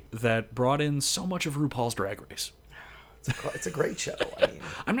Jumanji that brought in so much of RuPaul's Drag Race. It's a great show. I mean,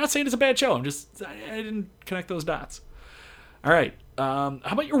 I'm not saying it's a bad show. I didn't connect those dots. All right. How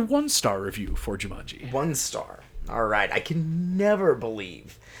about your 1-star review for Jumanji? 1 star. All right. I can never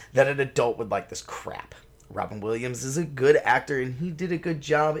believe that an adult would like this crap. Robin Williams is a good actor and he did a good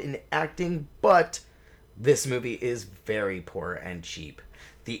job in acting, but this movie is very poor and cheap.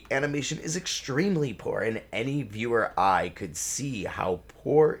 The animation is extremely poor, and any viewer eye could see how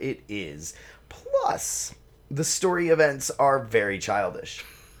poor it is. Plus, the story events are very childish.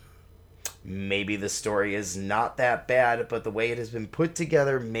 Maybe the story is not that bad, but the way it has been put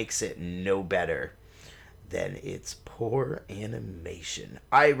together makes it no better than its poor animation.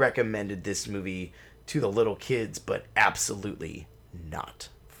 I recommended this movie to the little kids, but absolutely not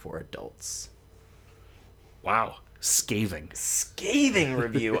for adults. Wow. Scathing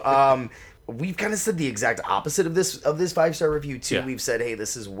Review. We've kind of said the exact opposite of this 5-star review too. Yeah. We've said, hey,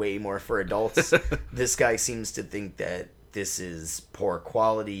 this is way more for adults. This guy seems to think that this is poor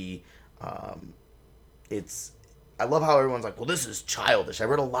quality. I love how everyone's like, well, this is childish. I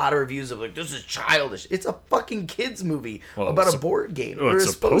read a lot of reviews of like, this is childish. It's a fucking kids movie about a board game. Well,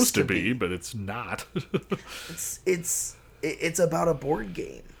 it's supposed to be, but it's not. It's about a board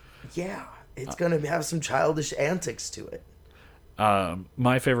game. Yeah, it's gonna have some childish antics to it.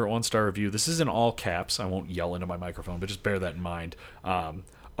 My favorite 1-star review. This is in all caps. I won't yell into my microphone, but just bear that in mind.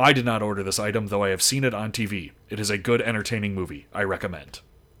 I did not order this item, though I have seen it on TV. It is a good, entertaining movie. I recommend.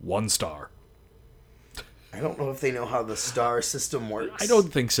 1 star. I don't know if they know how the star system works. I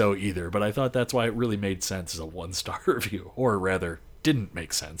don't think so either, but I thought that's why it really made sense as a 1-star review. Or rather, didn't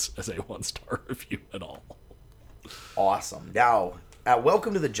make sense as a 1-star review at all. Awesome. Now,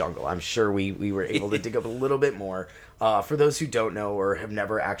 welcome to the jungle. I'm sure we were able to dig up a little bit more. For those who don't know or have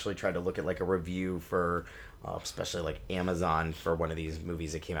never actually tried to look at like a review for, especially like Amazon for one of these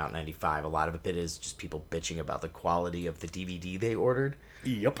movies that came out in 95, a lot of it is just people bitching about the quality of the DVD they ordered.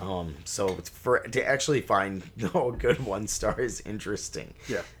 Yep. So to actually find a good 1 star is interesting.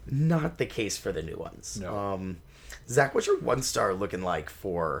 Yeah. Not the case for the new ones. No. Zach, what's your 1 star looking like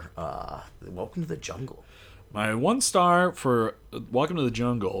for Welcome to the Jungle? My 1 star for Welcome to the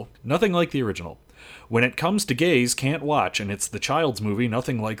Jungle, nothing like the original. When it comes to gays, can't watch, and it's the child's movie,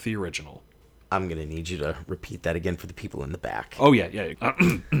 nothing like the original. I'm going to need you to repeat that again for the people in the back. Oh, yeah.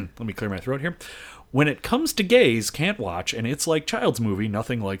 Let me clear my throat here. When it comes to gays, can't watch, and it's like child's movie,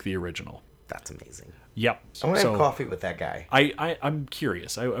 nothing like the original. That's amazing. Yep. I want to have coffee with that guy. I'm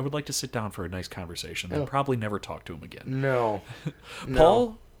curious. I would like to sit down for a nice conversation and probably never talk to him again. No.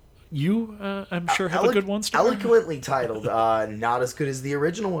 Paul, you, I'm sure, have a good 1 star? Eloquently titled, not as good as the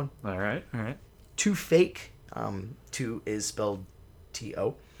original one. All right. Too fake. 2 is spelled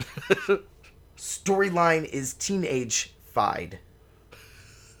T-O. Storyline is teenage-fied.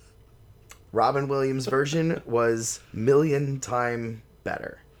 Robin Williams' version was million time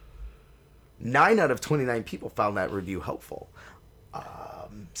better. 9 out of 29 people found that review helpful.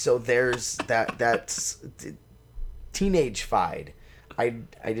 So there's that's teenage-fied. I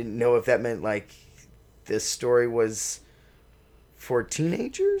didn't know if that meant like this story was for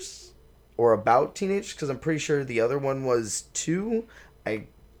teenagers or about teenagers, because I'm pretty sure the other one was 2. I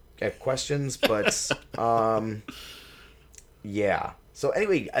have questions, but yeah. So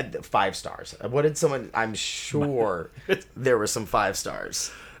anyway, 5 stars. What did someone? I'm sure there were some 5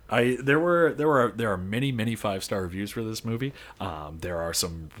 stars. There are many 5-star reviews for this movie. There are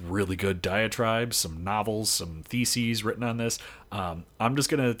some really good diatribes, some novels, some theses written on this. I'm just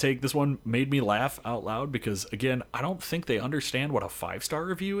gonna take this one. Made me laugh out loud because again, I don't think they understand what a 5-star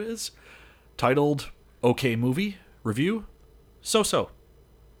review is. Titled "Okay Movie Review," so.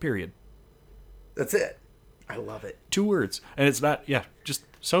 Period. That's it. I love it. 2 words, and it's not. Yeah, just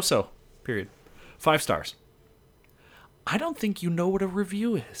so. Period. 5 stars. I don't think you know what a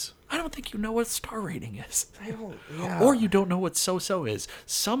review is. I don't think you know what a star rating is. I don't. Yeah. Or you don't know what so is.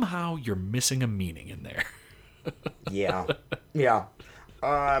 Somehow you're missing a meaning in there. Yeah.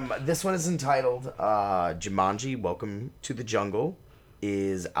 This one is entitled Jumanji: Welcome to the Jungle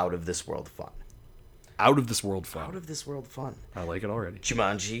is out of this world fun. Out of this world fun. Out of this world fun. I like it already.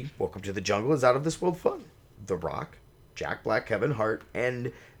 Jumanji: Welcome to the Jungle is out of this world fun. The Rock, Jack Black, Kevin Hart,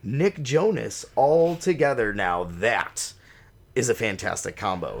 and Nick Jonas all together. Now that is a fantastic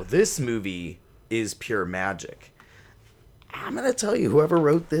combo. This movie is pure magic. I'm going to tell you, whoever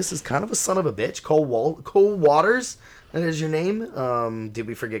wrote this is kind of a son of a bitch. Cole Waters, that is your name. Did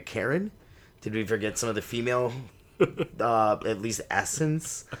we forget Karen? Did we forget some of the female, at least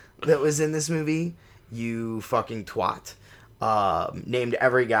essence that was in this movie? You fucking twat. Named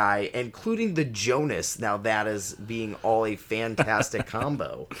every guy, including the Jonas. Now that is being all a fantastic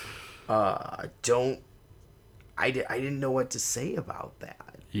combo. I didn't know what to say about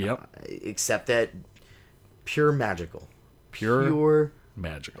that. Yep. Except that pure magical. Pure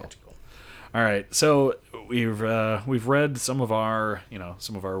magical. All right, so we've read some of our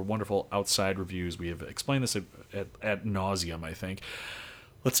wonderful outside reviews. We have explained this at nauseum, I think.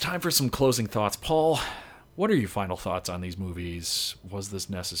 It's time for some closing thoughts. Paul, what are your final thoughts on these movies? Was this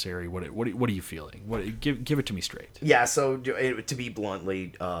necessary? What are you feeling? Give it to me straight. Yeah, so to be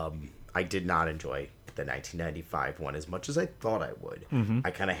bluntly, I did not enjoy the 1995 one as much as I thought I would.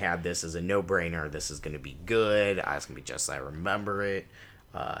 I kind of had this as a no-brainer. This is going to be good. It's going to be just as I remember it.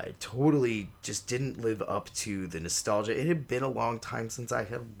 It totally just didn't live up to the nostalgia. It had been a long time since I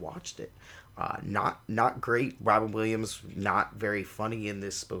had watched it. Not great. Robin Williams, not very funny in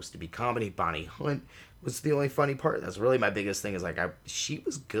this. Supposed to be comedy. Bonnie Hunt was the only funny part. That's really my biggest thing. Is like she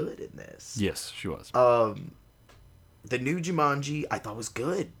was good in this. Yes, she was. The new Jumanji I thought was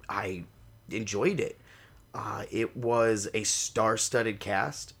good. I enjoyed it. It was a star-studded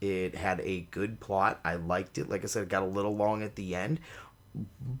cast. It had a good plot. I liked it. Like I said, it got a little long at the end.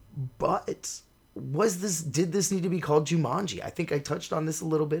 But did this need to be called Jumanji? I think I touched on this a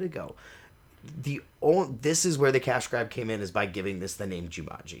little bit ago. This is where the cash grab came in, is by giving this the name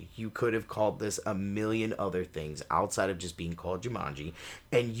Jumanji. You could have called this a million other things outside of just being called Jumanji,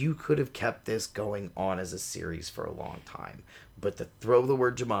 and you could have kept this going on as a series for a long time. But to throw the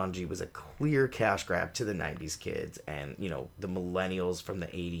word Jumanji was a clear cash grab to the 90s kids and, the millennials from the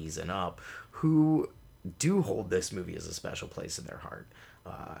 80s and up who do hold this movie as a special place in their heart.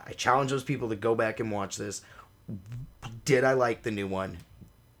 I challenge those people to go back and watch this. Did I like the new one?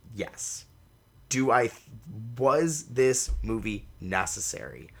 Yes. Was this movie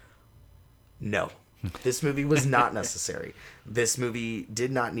necessary? No. This movie was not necessary. This movie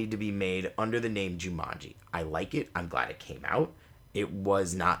did not need to be made under the name Jumanji. I like it. I'm glad it came out. It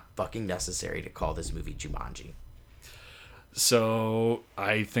was not fucking necessary to call this movie Jumanji. So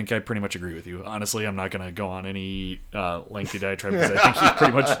I think I pretty much agree with you. Honestly, I'm not going to go on any lengthy diatribe because I think you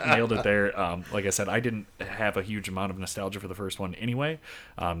pretty much nailed it there. Like I said, I didn't have a huge amount of nostalgia for the first one anyway.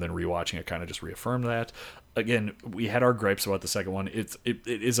 Then rewatching it kind of just reaffirmed that. Again, we had our gripes about the second one. It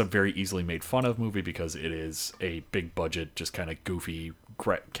is a very easily made fun of movie because it is a big budget, just kind of goofy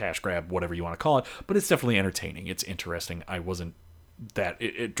cash grab, whatever you want to call it. But it's definitely entertaining. It's interesting. I wasn't that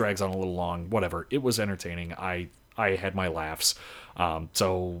it drags on a little long. Whatever. It was entertaining. I had my laughs.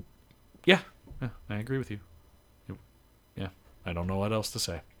 So, yeah, I agree with you. Yeah, I don't know what else to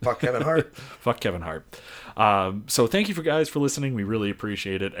say. Fuck Kevin Hart. Fuck Kevin Hart. So thank you guys for listening. We really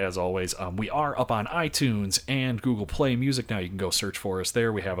appreciate it, as always. We are up on iTunes and Google Play Music now. You can go search for us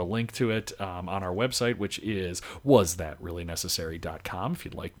there. We have a link to it on our website, which is wasthatreallynecessary.com, if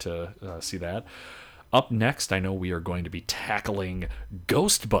you'd like to see that. Up next, I know we are going to be tackling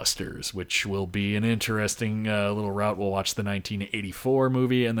Ghostbusters, which will be an interesting little route. We'll watch the 1984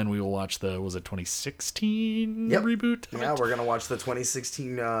 movie, and then we will watch the 2016 reboot? Yeah, we're going to watch the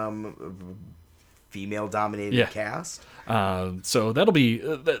 2016 female-dominated cast. So that'll be...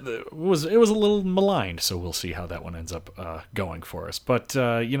 it was a little maligned, so we'll see how that one ends up going for us. But,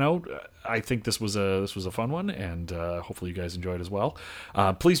 I think this was a fun one, and hopefully you guys enjoyed as well.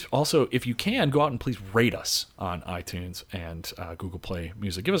 Please also, if you can, go out and please rate us on iTunes and Google Play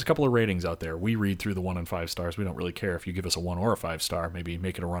Music. Give us a couple of ratings out there. We read through the 1 and 5 stars. We don't really care if you give us a 1 or a 5 star. Maybe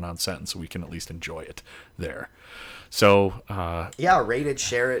make it a run-on sentence so we can at least enjoy it there. So rate it,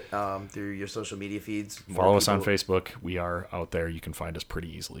 share it through your social media feeds. Follow us on Facebook. We are out there. You can find us pretty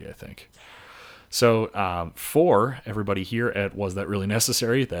easily, I think. So for everybody here at Was That Really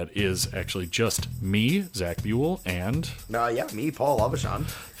Necessary, that is actually just me, Zach Buell, and... me, Paul Avachon.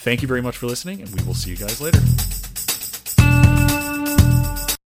 Thank you very much for listening, and we will see you guys later.